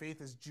holy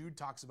faith as Jude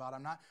talks about.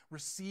 I'm not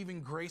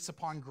receiving grace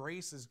upon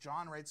grace as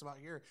John writes about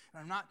here.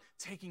 And I'm not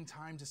taking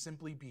time to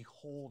simply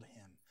behold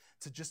him,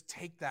 to just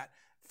take that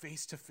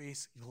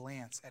face-to-face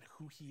glance at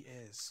who he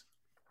is.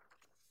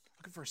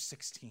 Look at verse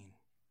 16.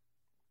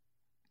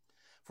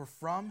 For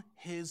from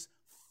his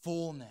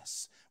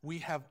fullness we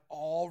have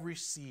all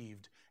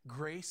received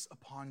grace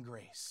upon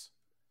grace.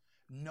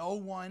 No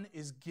one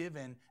is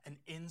given an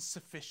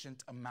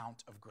insufficient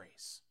amount of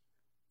grace.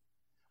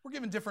 We're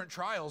given different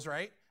trials,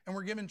 right? And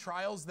we're given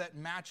trials that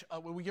match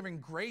up. We're given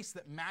grace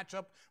that match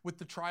up with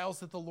the trials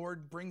that the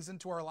Lord brings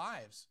into our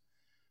lives.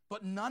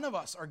 But none of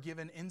us are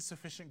given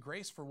insufficient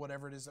grace for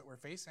whatever it is that we're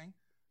facing.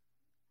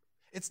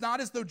 It's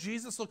not as though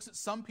Jesus looks at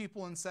some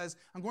people and says,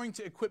 I'm going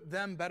to equip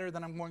them better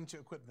than I'm going to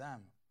equip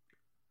them.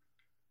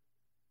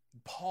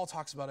 Paul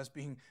talks about us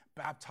being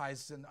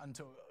baptized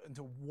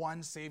into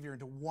one Savior,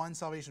 into one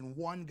salvation,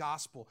 one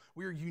gospel.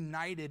 We are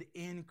united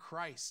in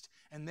Christ.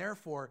 And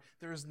therefore,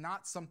 there is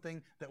not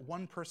something that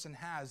one person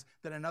has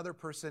that another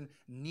person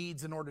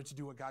needs in order to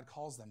do what God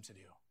calls them to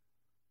do.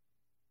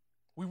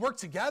 We work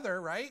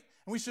together, right?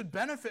 And we should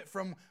benefit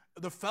from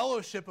the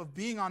fellowship of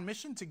being on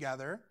mission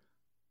together.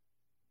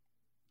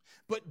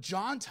 But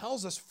John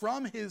tells us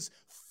from his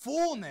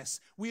fullness,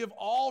 we have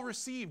all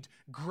received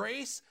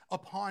grace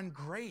upon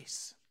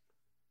grace.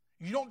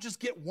 You don't just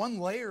get one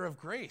layer of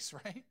grace,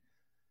 right?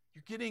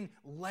 You're getting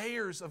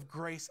layers of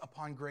grace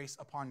upon grace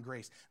upon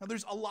grace. Now,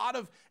 there's a lot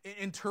of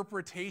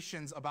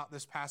interpretations about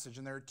this passage,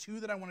 and there are two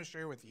that I want to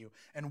share with you.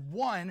 And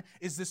one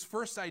is this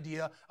first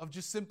idea of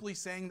just simply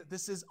saying that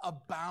this is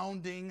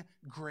abounding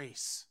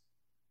grace.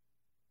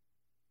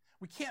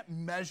 We can't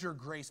measure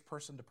grace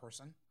person to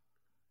person,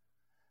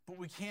 but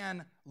we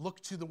can look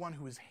to the one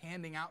who is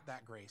handing out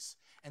that grace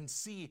and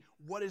see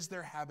what is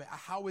their habit.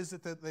 How is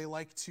it that they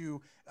like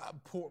to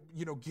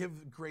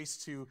give grace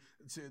to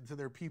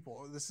their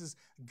people? This is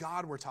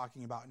God we're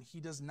talking about, and he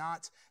does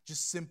not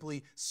just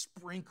simply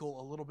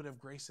sprinkle a little bit of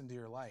grace into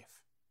your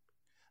life.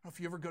 I don't know if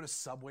you ever go to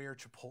Subway or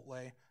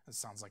Chipotle. That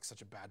sounds like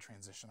such a bad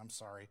transition. I'm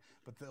sorry,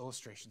 but the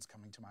illustration's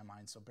coming to my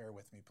mind, so bear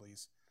with me,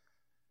 please.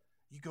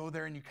 You go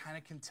there and you kind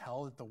of can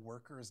tell that the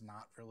worker is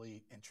not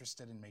really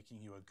interested in making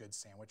you a good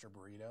sandwich or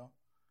burrito.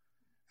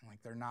 And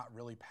like they're not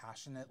really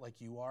passionate like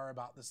you are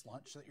about this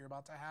lunch that you're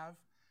about to have.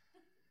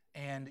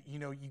 And you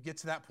get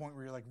to that point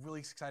where you're like really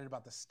excited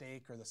about the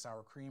steak or the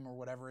sour cream or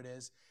whatever it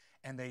is.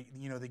 And they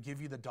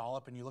give you the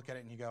dollop and you look at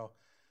it and you go,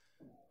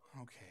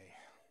 okay.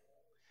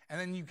 And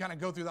then you kind of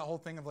go through that whole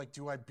thing of like,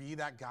 do I be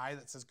that guy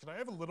that says, could I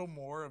have a little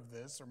more of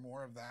this or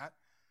more of that?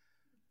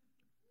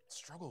 The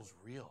struggle is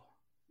real.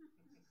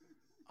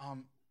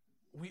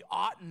 We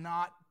ought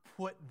not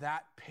put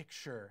that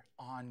picture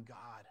on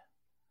God.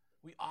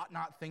 We ought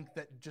not think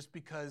that just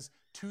because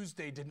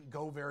Tuesday didn't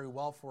go very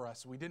well for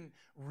us, we didn't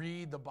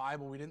read the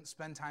Bible, we didn't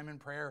spend time in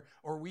prayer,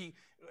 or we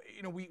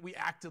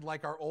acted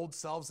like our old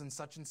selves in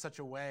such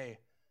a way,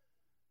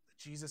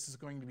 that Jesus is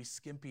going to be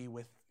skimpy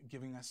with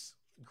giving us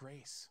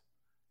grace.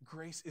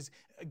 Grace is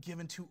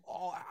given to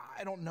all.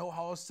 I don't know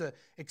how else to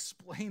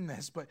explain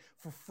this, but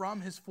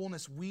from his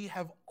fullness, we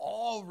have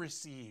all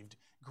received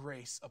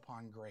grace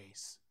upon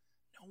grace.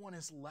 No one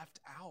is left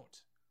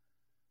out.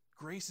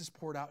 Grace is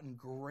poured out in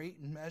great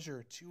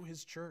measure to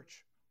his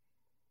church.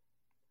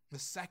 The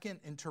second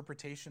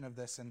interpretation of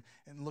this, and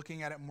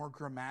looking at it more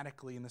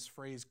grammatically in this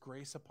phrase,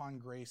 grace upon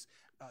grace,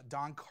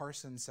 Don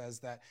Carson says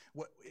that,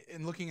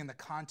 in looking in the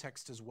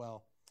context as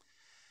well,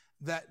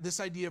 that this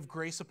idea of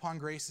grace upon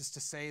grace is to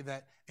say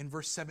that in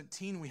verse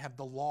 17 we have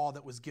the law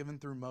that was given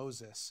through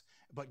Moses,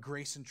 but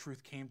grace and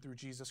truth came through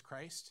Jesus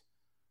Christ.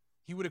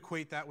 He would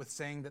equate that with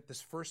saying that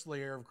this first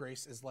layer of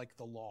grace is like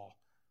the law.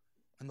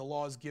 And the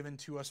law is given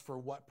to us for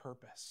what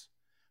purpose?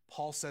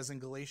 Paul says in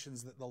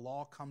Galatians that the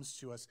law comes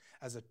to us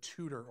as a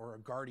tutor or a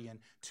guardian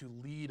to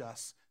lead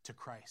us to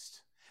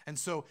Christ. And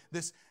so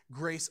this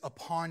grace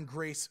upon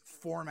grace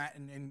format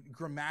and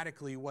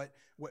grammatically what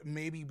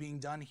may be being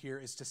done here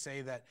is to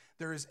say that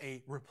there is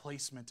a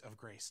replacement of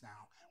grace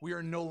now. We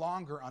are no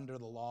longer under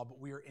the law, but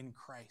we are in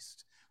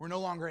Christ. We're no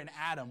longer in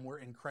Adam, we're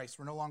in Christ.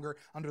 We're no longer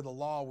under the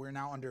law, we're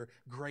now under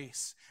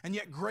grace. And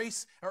yet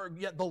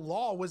the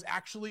law was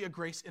actually a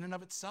grace in and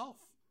of itself.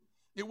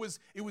 It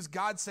was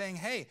God saying,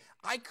 hey,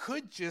 I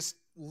could just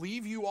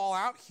leave you all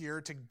out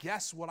here to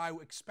guess what I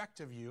expect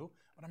of you,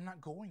 but I'm not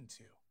going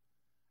to.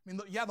 I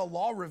mean, yeah, the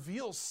law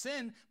reveals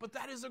sin, but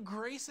that is a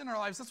grace in our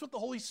lives. That's what the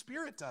Holy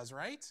Spirit does,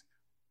 right?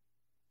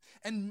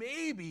 And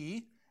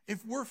maybe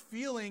if we're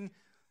feeling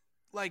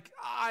like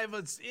I have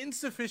an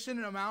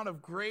insufficient amount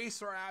of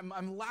grace, or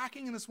I'm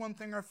lacking in this one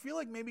thing, or I feel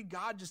like maybe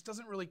God just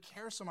doesn't really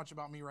care so much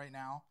about me right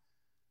now,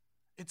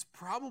 it's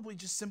probably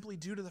just simply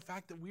due to the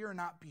fact that we are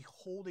not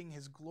beholding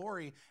his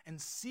glory and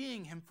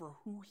seeing him for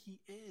who he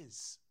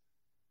is.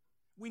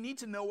 We need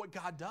to know what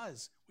God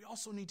does. We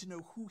also need to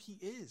know who he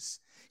is.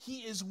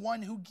 He is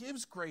one who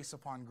gives grace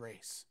upon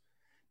grace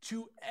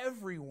to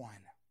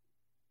everyone.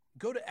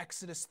 Go to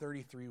Exodus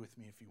 33 with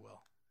me, if you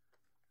will,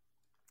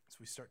 as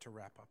we start to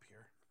wrap up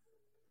here.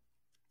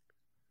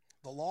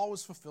 The law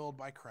was fulfilled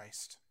by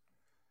Christ.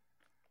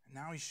 And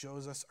now he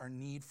shows us our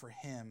need for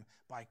him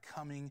by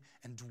coming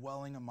and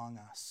dwelling among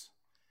us.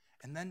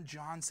 And then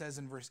John says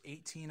in verse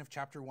 18 of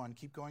chapter 1,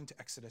 keep going to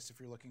Exodus if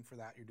you're looking for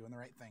that, you're doing the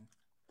right thing.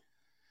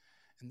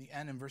 In the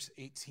end, in verse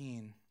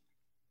 18,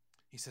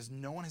 he says,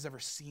 no one has ever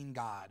seen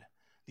God,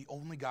 the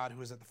only God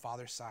who is at the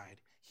Father's side.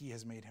 He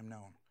has made him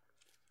known.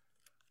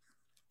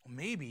 Well,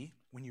 maybe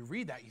when you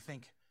read that, you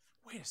think,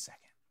 wait a second,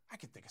 I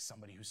could think of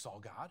somebody who saw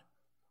God,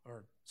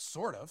 or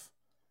sort of,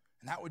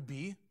 and that would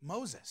be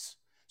Moses.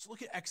 So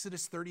look at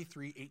Exodus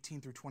 33, 18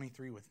 through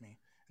 23 with me,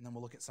 and then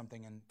we'll look at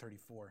something in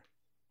 34.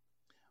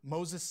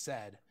 Moses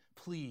said,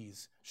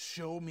 please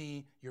show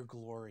me your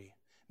glory.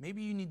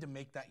 Maybe you need to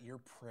make that your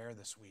prayer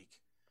this week.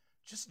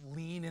 Just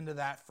lean into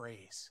that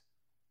phrase.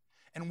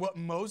 And what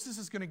Moses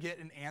is going to get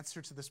in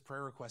answer to this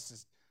prayer request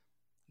is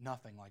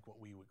Nothing like what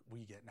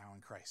we get now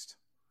in Christ.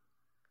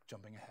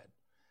 Jumping ahead.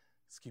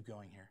 Let's keep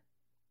going here.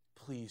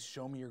 Please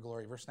show me your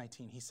glory. Verse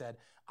 19, he said,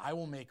 I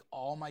will make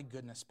all my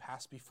goodness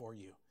pass before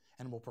you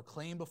and will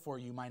proclaim before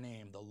you my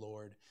name, the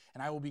Lord.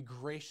 And I will be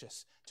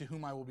gracious to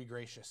whom I will be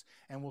gracious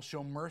and will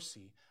show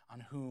mercy on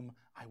whom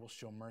I will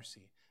show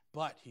mercy.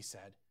 But, he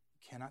said,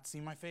 you cannot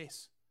see my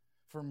face,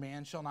 for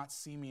man shall not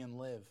see me and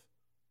live.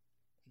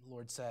 And the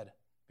Lord said,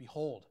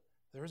 behold,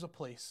 there is a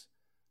place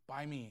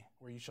by me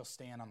where you shall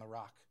stand on the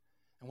rock.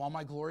 And while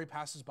my glory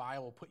passes by, I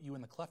will put you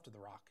in the cleft of the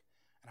rock,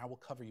 and I will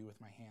cover you with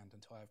my hand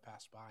until I have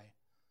passed by.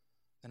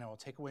 Then I will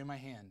take away my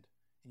hand,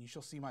 and you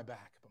shall see my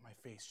back, but my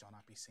face shall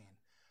not be seen.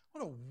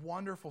 What a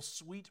wonderful,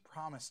 sweet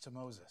promise to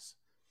Moses.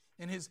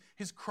 And his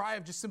cry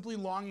of just simply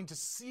longing to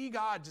see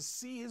God, to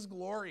see his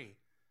glory,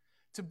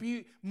 to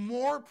be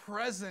more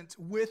present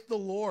with the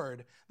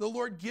Lord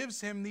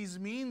gives him these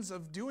means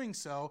of doing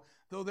so,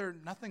 though they're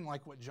nothing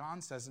like what John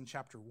says in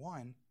chapter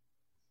 1.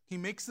 He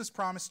makes this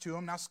promise to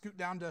him. Now scoot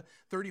down to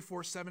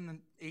 34, 7, and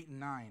 8, and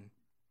 9.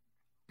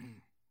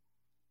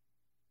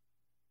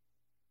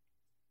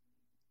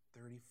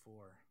 34.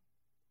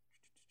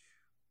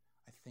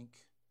 I think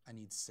I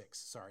need 6.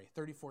 Sorry,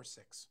 34,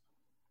 6.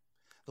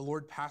 The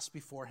Lord passed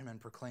before him and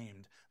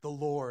proclaimed, the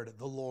Lord,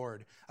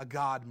 a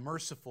God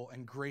merciful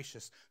and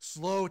gracious,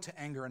 slow to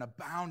anger and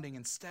abounding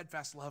in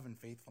steadfast love and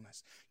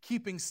faithfulness,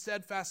 keeping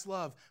steadfast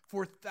love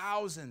for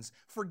thousands,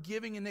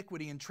 forgiving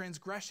iniquity and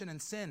transgression and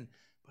sin,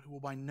 but who will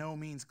by no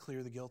means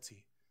clear the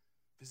guilty,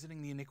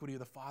 visiting the iniquity of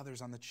the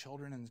fathers on the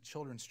children and the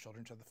children's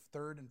children to the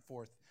third and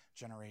fourth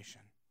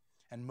generation.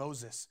 And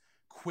Moses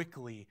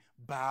quickly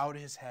bowed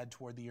his head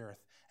toward the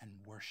earth and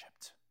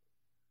worshiped.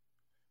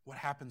 What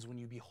happens when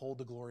you behold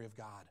the glory of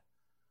God?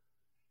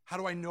 How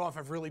do I know if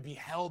I've really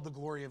beheld the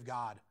glory of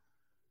God?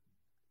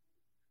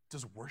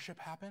 Does worship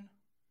happen?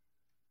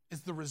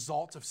 Is the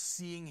result of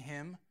seeing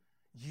him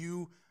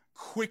you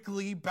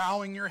quickly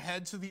bowing your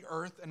head to the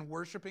earth and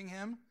worshiping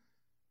him?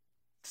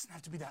 It doesn't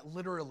have to be that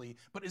literally,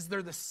 but is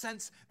there the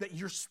sense that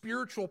your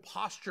spiritual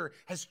posture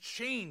has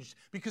changed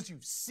because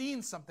you've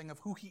seen something of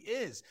who he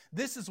is?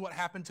 This is what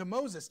happened to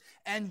Moses.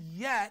 And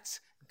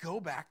yet, go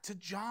back to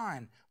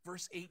John,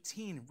 verse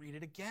 18, read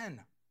it again.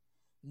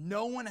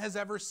 No one has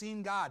ever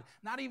seen God.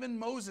 Not even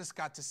Moses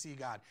got to see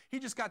God. He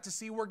just got to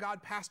see where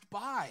God passed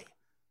by.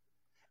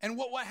 And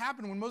what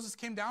happened when Moses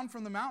came down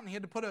from the mountain? He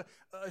had to put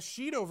a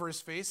sheet over his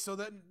face so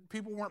that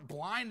people weren't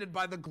blinded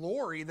by the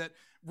glory that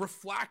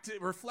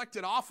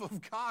reflected off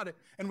of God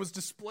and was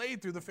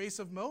displayed through the face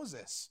of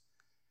Moses.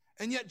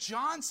 And yet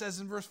John says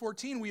in verse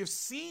 14, we have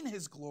seen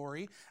his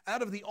glory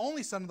out of the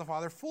only Son of the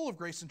Father, full of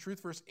grace and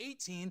truth. Verse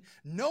 18,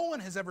 no one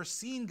has ever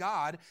seen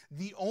God,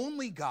 the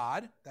only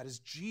God, that is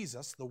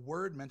Jesus, the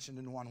Word mentioned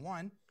in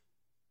 1:1,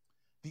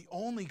 the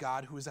only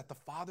God who is at the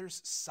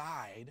Father's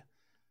side,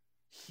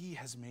 he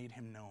has made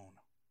him known.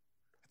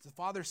 At the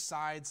Father's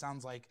side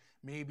sounds like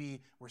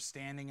maybe we're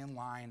standing in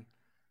line,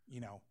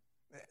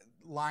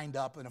 lined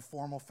up in a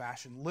formal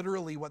fashion.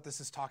 Literally what this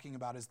is talking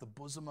about is the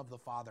bosom of the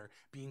Father,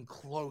 being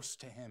close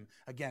to him.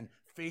 Again,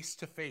 face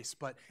to face,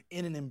 but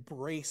in an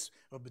embrace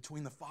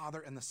between the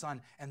Father and the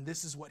Son. And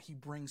this is what he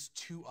brings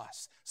to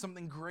us.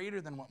 Something greater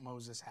than what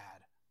Moses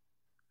had.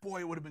 Boy,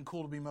 it would have been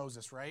cool to be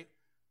Moses, right?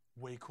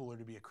 Way cooler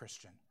to be a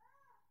Christian.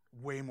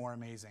 Way more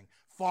amazing.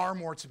 Far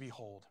more to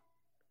behold.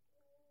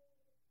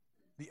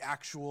 The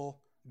actual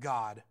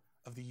God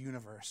of the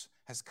universe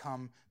has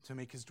come to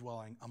make his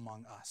dwelling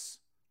among us.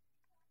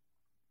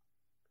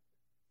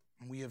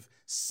 And we have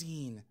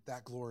seen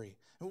that glory.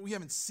 We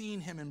haven't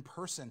seen him in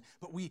person,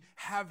 but we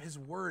have his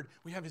word.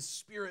 We have his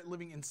Spirit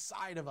living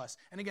inside of us.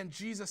 And again,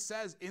 Jesus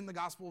says in the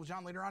Gospel of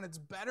John later on, it's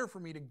better for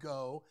me to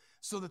go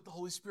so that the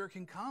Holy Spirit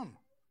can come.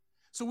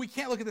 So we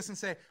can't look at this and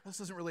say, this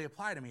doesn't really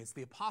apply to me. It's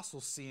the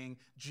apostles seeing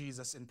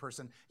Jesus in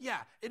person. Yeah,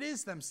 it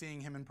is them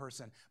seeing him in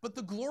person, but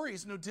the glory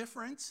is no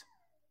different.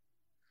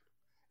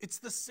 It's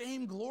the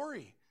same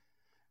glory.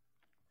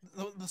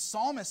 The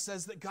psalmist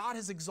says that God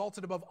has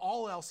exalted above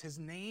all else his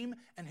name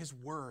and his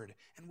word.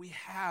 And we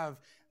have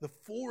the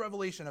full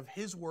revelation of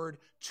his word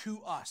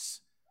to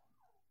us.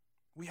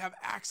 We have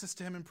access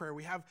to him in prayer.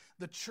 We have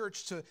the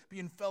church to be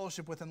in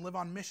fellowship with and live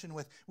on mission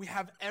with. We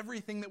have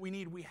everything that we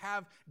need. We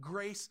have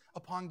grace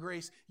upon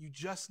grace. You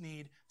just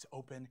need to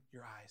open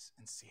your eyes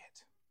and see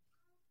it.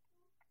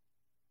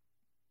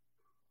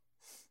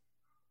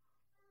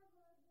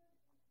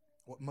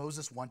 What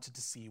Moses wanted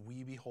to see,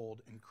 we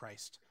behold in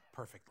Christ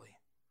perfectly.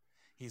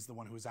 He's the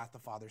one who is at the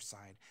Father's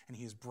side, and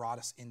he has brought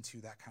us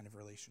into that kind of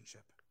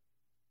relationship.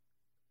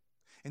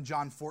 In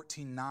John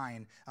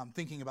 14:9,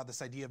 thinking about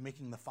this idea of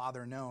making the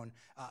Father known,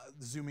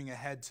 zooming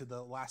ahead to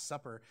the Last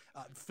Supper,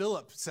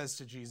 Philip says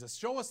to Jesus,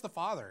 show us the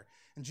Father.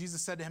 And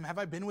Jesus said to him, have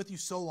I been with you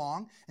so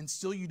long, and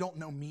still you don't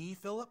know me,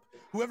 Philip?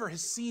 Whoever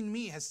has seen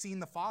me has seen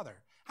the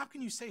Father. How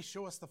can you say,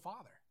 show us the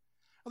Father?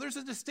 Well, there's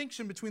a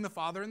distinction between the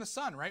Father and the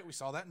Son, right? We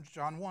saw that in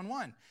John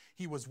 1:1.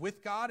 He was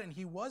with God and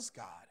he was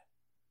God.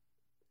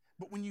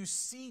 But when you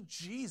see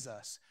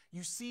Jesus,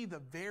 you see the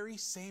very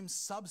same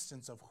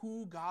substance of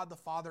who God the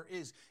Father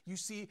is. You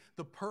see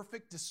the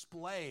perfect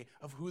display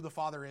of who the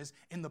Father is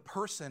in the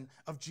person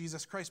of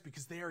Jesus Christ,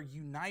 because they are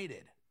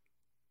united.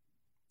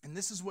 And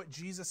this is what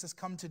Jesus has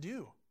come to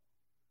do.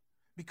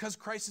 Because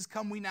Christ has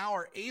come, we now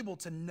are able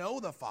to know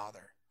the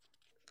Father.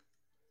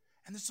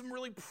 And there's some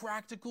really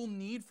practical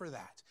need for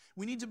that.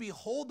 We need to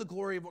behold the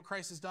glory of what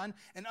Christ has done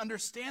and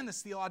understand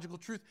this theological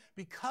truth,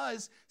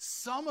 because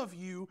some of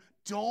you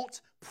don't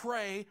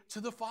pray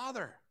to the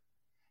Father.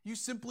 You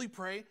simply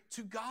pray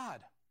to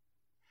God.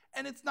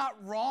 And it's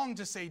not wrong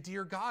to say,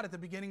 "Dear God," at the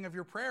beginning of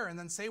your prayer and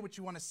then say what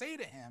you want to say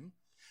to him.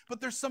 But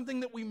there's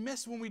something that we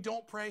miss when we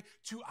don't pray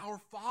to our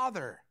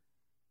Father.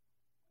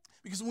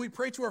 Because when we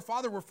pray to our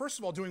Father, we're first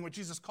of all doing what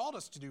Jesus called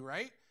us to do,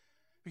 right?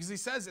 Because he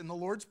says in the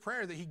Lord's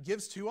Prayer that he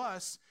gives to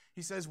us,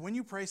 he says, when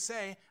you pray,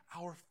 say,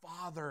 "Our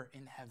Father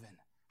in heaven,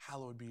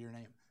 hallowed be your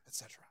name,"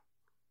 etc.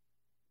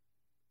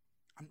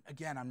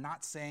 Again, I'm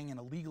not saying in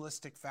a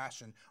legalistic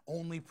fashion,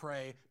 only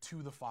pray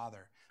to the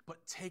Father,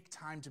 but take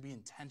time to be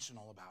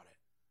intentional about it.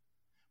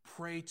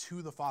 Pray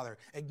to the Father.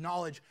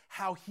 Acknowledge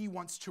how he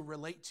wants to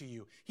relate to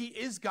you. He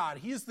is God.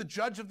 He is the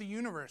judge of the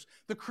universe,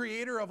 the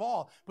creator of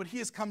all, but he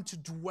has come to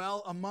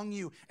dwell among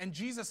you. And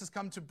Jesus has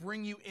come to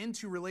bring you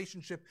into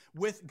relationship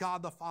with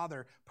God the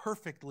Father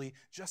perfectly,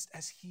 just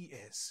as he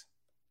is.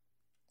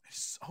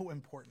 It's so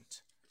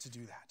important to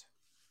do that.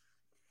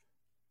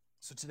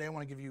 So today I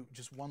want to give you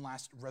just one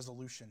last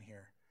resolution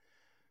here.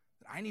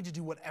 That I need to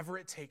do whatever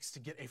it takes to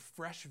get a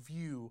fresh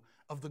view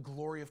of the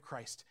glory of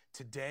Christ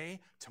today,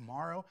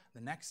 tomorrow,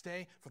 the next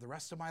day, for the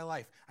rest of my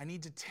life. I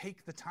need to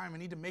take the time. I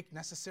need to make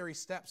necessary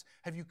steps.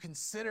 Have you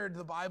considered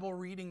the Bible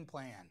reading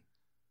plan?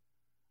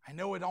 I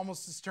know it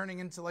almost is turning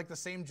into like the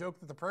same joke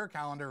that the prayer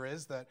calendar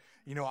is, that,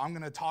 I'm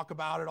going to talk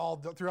about it all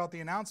throughout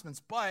the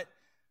announcements, but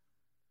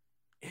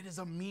it is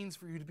a means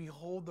for you to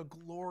behold the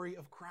glory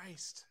of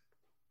Christ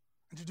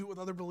and to do it with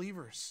other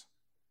believers.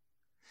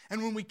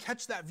 And when we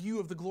catch that view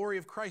of the glory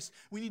of Christ,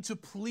 we need to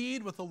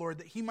plead with the Lord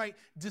that he might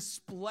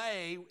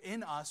display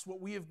in us what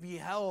we have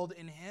beheld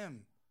in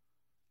him.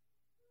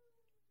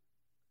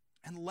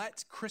 And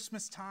let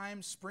Christmas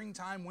time,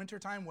 springtime,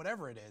 wintertime,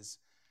 whatever it is,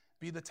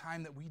 be the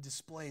time that we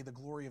display the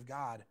glory of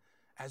God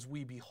as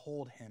we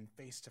behold him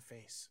face to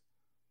face.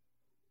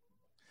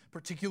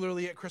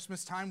 Particularly at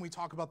Christmas time, we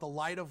talk about the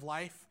light of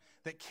life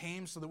that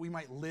came so that we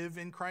might live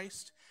in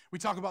Christ. We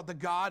talk about the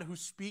God who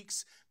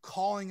speaks,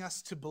 calling us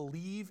to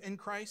believe in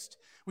Christ.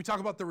 We talk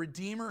about the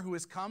Redeemer who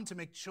has come to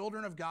make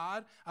children of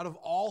God out of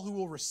all who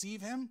will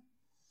receive him.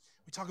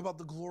 We talk about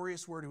the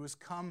glorious Word who has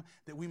come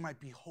that we might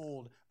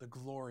behold the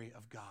glory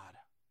of God.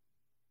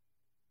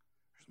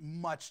 There's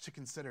much to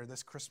consider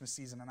this Christmas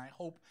season, and I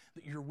hope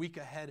that your week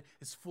ahead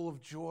is full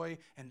of joy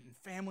and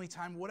family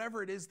time,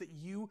 whatever it is that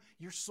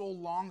your soul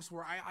longs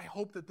for. I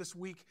hope that this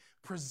week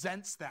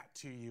presents that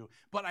to you.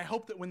 But I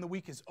hope that when the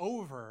week is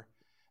over,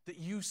 that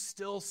you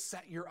still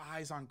set your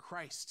eyes on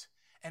Christ.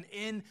 And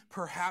in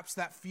perhaps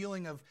that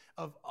feeling of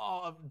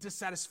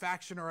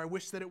dissatisfaction, or I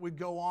wish that it would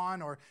go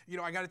on, or,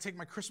 I got to take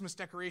my Christmas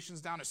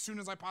decorations down as soon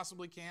as I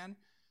possibly can,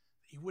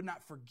 that you would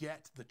not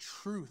forget the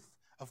truth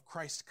of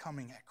Christ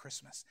coming at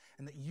Christmas.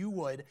 And that you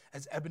would,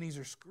 as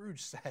Ebenezer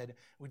Scrooge said,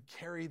 would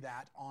carry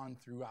that on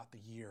throughout the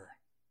year.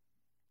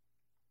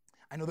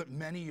 I know that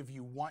many of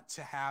you want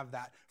to have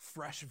that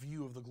fresh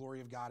view of the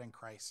glory of God in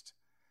Christ.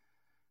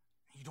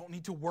 You don't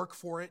need to work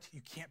for it. You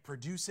can't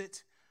produce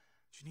it.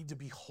 You need to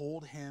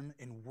behold him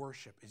in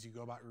worship as you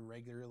go about your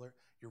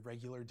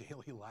regular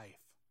daily life.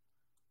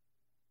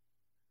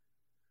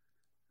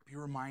 Be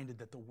reminded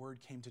that the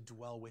Word came to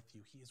dwell with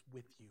you. He is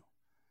with you.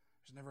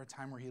 There's never a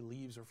time where he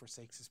leaves or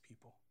forsakes his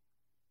people.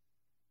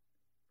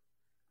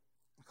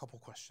 A couple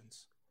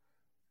questions.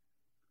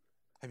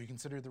 Have you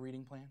considered the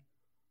reading plan?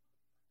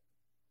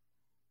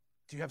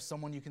 Do you have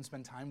someone you can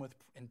spend time with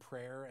in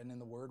prayer and in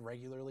the Word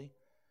regularly?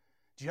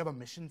 Do you have a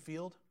mission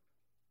field?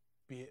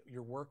 Be it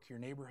your work, your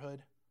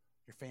neighborhood,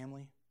 your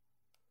family?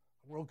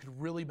 The world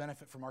could really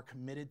benefit from our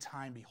committed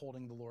time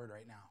beholding the Lord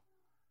right now.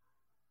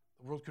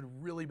 The world could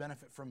really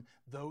benefit from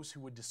those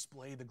who would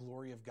display the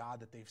glory of God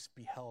that they've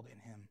beheld in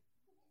him.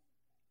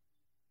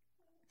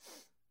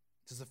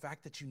 Does the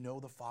fact that you know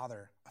the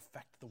Father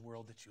affect the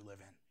world that you live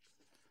in?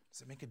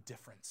 Does it make a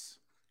difference?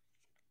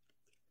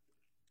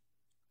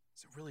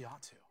 It really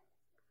ought to.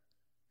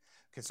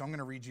 Okay, so I'm going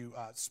to read you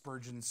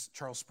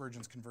Charles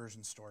Spurgeon's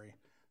conversion story.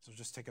 So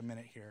just take a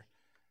minute here,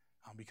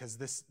 because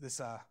this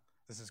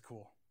is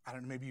cool. I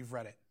don't know, maybe you've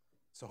read it.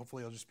 So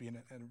hopefully it'll just be a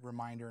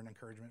reminder and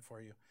encouragement for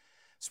you.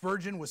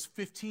 Spurgeon was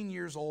 15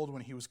 years old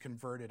when he was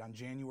converted on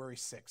January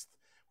 6th,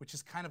 which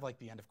is kind of like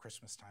the end of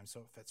Christmas time,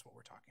 so it fits what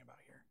we're talking about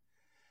here.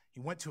 He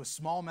went to a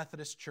small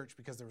Methodist church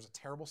because there was a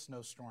terrible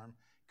snowstorm,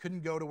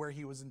 couldn't go to where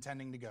he was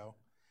intending to go.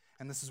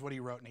 And this is what he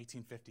wrote in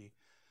 1850,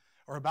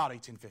 or about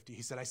 1850.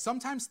 He said, "I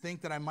sometimes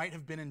think that I might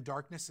have been in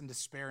darkness and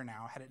despair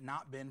now had it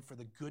not been for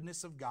the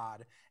goodness of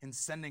God in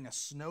sending a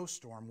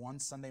snowstorm one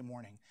Sunday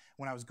morning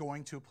when I was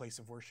going to a place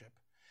of worship.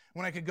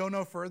 When I could go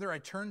no further, I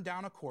turned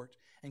down a court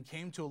and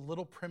came to a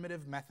little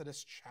primitive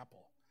Methodist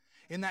chapel.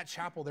 In that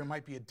chapel, there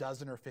might be a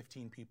dozen or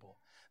 15 people.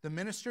 The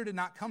minister did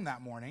not come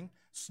that morning,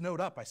 snowed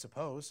up, I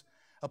suppose.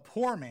 A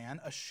poor man,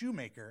 a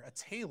shoemaker, a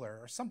tailor,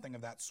 or something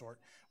of that sort,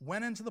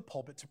 went into the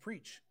pulpit to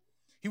preach.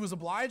 He was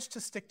obliged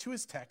to stick to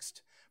his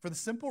text for the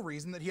simple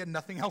reason that he had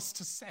nothing else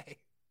to say.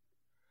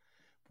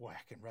 Boy,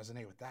 I can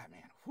resonate with that,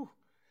 man. Whew.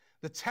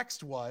 The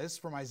text was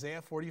from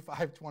Isaiah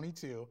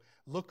 45:22,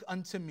 "Look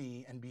unto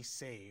me and be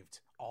saved,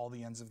 all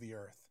the ends of the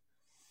earth."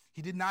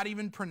 He did not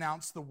even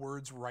pronounce the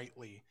words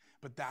rightly,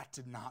 but that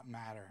did not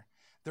matter.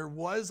 There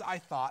was, I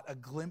thought, a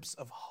glimpse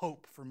of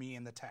hope for me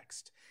in the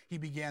text. He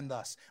began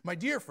thus, "My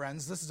dear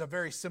friends, this is a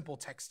very simple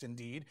text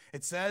indeed.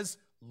 It says,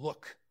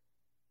 look."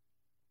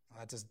 Well,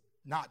 that does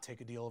not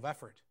take a deal of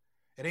effort.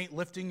 It ain't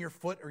lifting your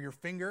foot or your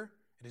finger.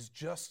 It is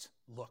just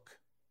look.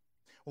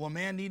 Well, a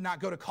man need not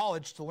go to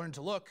college to learn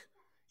to look.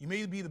 You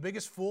may be the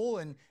biggest fool,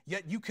 and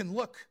yet you can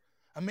look.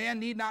 A man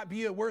need not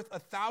be worth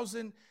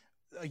 1,000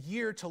 a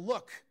year to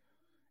look.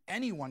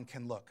 Anyone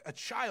can look. A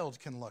child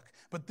can look.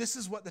 But this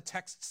is what the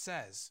text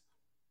says.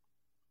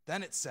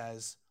 Then it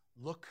says,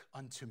 "Look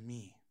unto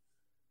me."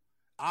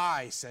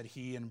 "I," said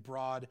he in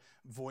broad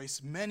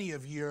voice, "many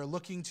of ye are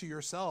looking to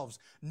yourselves.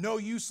 No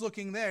use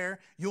looking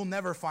there. You'll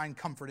never find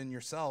comfort in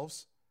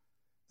yourselves."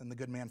 Then the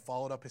good man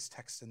followed up his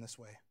text in this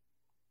way.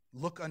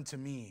 "Look unto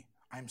me.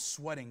 I am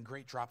sweating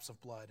great drops of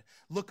blood.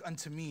 Look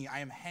unto me. I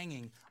am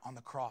hanging on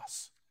the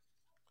cross.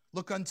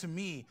 Look unto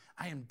me.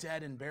 I am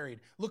dead and buried.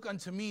 Look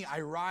unto me.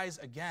 I rise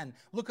again.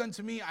 Look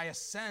unto me. I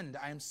ascend.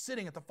 I am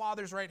sitting at the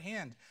Father's right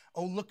hand.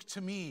 Oh, look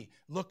to me.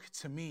 Look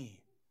to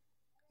me."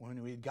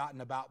 When we had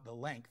gotten about the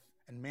length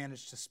and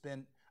managed to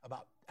spin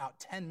about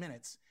 10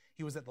 minutes,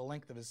 he was at the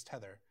length of his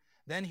tether.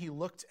 Then he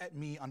looked at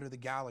me under the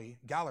gallery,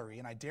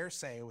 and I dare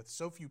say, with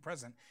so few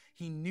present,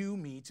 he knew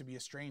me to be a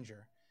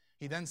stranger.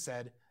 He then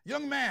said,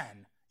 "Young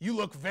man, you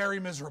look very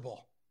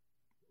miserable."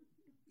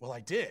 Well, I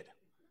did,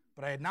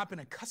 but I had not been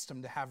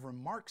accustomed to have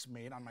remarks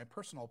made on my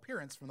personal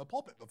appearance from the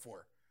pulpit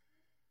before.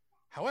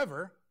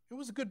 However, it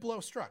was a good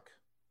blow struck.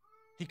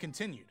 He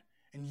continued,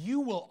 "And you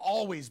will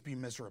always be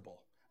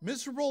miserable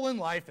in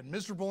life and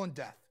miserable in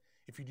death,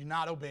 if you do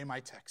not obey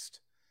my text.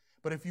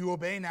 But if you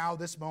obey now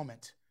this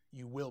moment,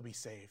 you will be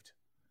saved."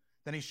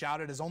 Then he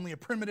shouted as only a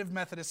primitive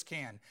Methodist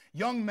can,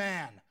 "Young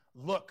man,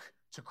 look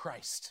to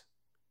Christ."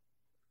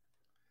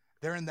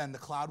 There and then the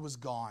cloud was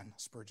gone,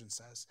 Spurgeon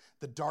says.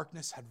 The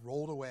darkness had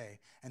rolled away,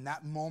 and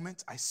that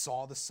moment I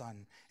saw the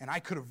sun, and I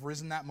could have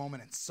risen that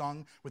moment and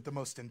sung with the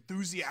most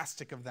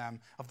enthusiastic of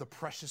them of the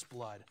precious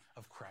blood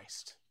of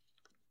Christ.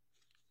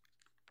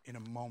 In a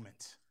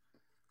moment,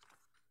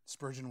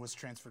 Spurgeon was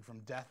transferred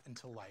from death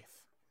into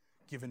life,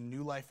 given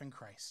new life in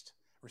Christ,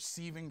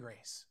 receiving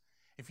grace.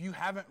 If you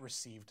haven't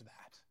received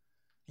that,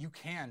 you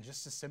can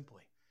just as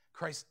simply.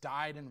 Christ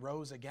died and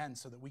rose again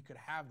so that we could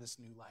have this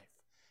new life.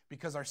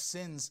 Because our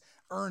sins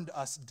earned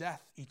us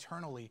death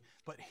eternally,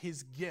 but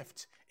his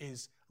gift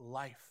is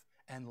life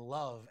and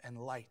love and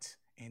light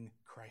in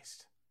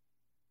Christ.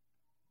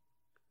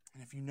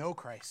 And if you know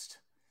Christ,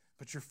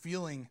 but you're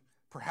feeling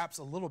perhaps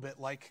a little bit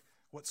like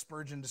what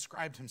Spurgeon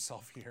described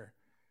himself here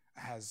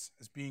as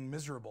being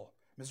miserable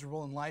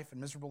in life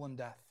and miserable in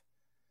death,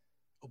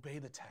 obey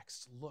the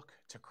text. Look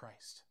to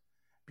Christ.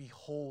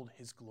 Behold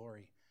his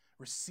glory.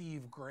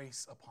 Receive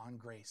grace upon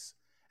grace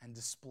and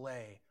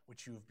display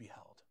what you have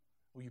beheld.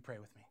 Will you pray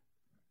with me?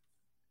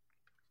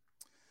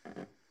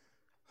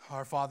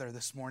 Our Father,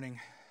 this morning,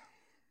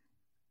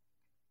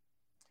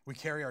 we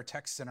carry our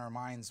texts in our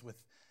minds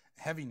with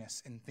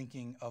heaviness in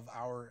thinking of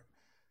our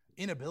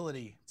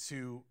inability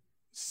to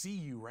see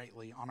you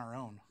rightly on our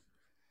own.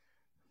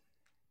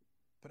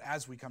 But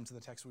as we come to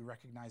the text, we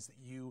recognize that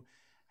you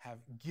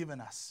have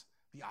given us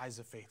the eyes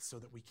of faith so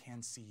that we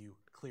can see you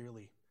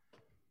clearly,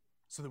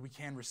 so that we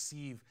can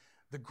receive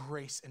the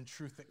grace and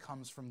truth that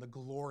comes from the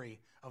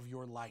glory of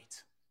your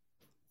light.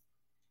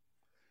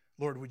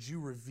 Lord, would you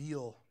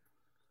reveal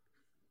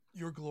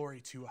your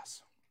glory to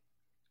us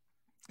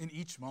in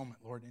each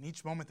moment, Lord, in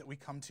each moment that we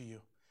come to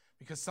you.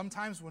 Because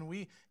sometimes when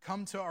we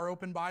come to our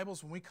open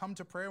Bibles, when we come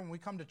to prayer, when we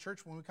come to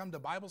church, when we come to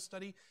Bible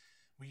study,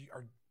 we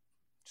are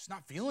just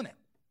not feeling it.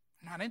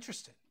 We're not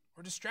interested.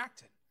 We're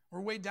distracted.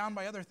 We're weighed down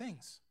by other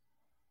things.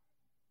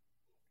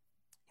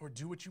 Lord,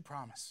 do what you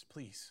promise,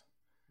 please.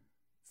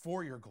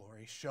 For your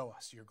glory, show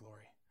us your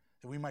glory,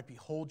 that we might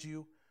behold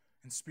you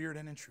in spirit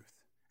and in truth,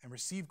 and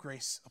receive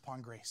grace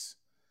upon grace,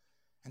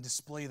 and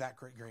display that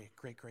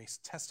great grace,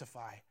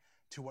 testify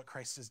to what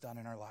Christ has done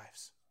in our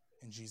lives.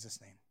 In Jesus'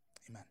 name,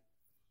 amen.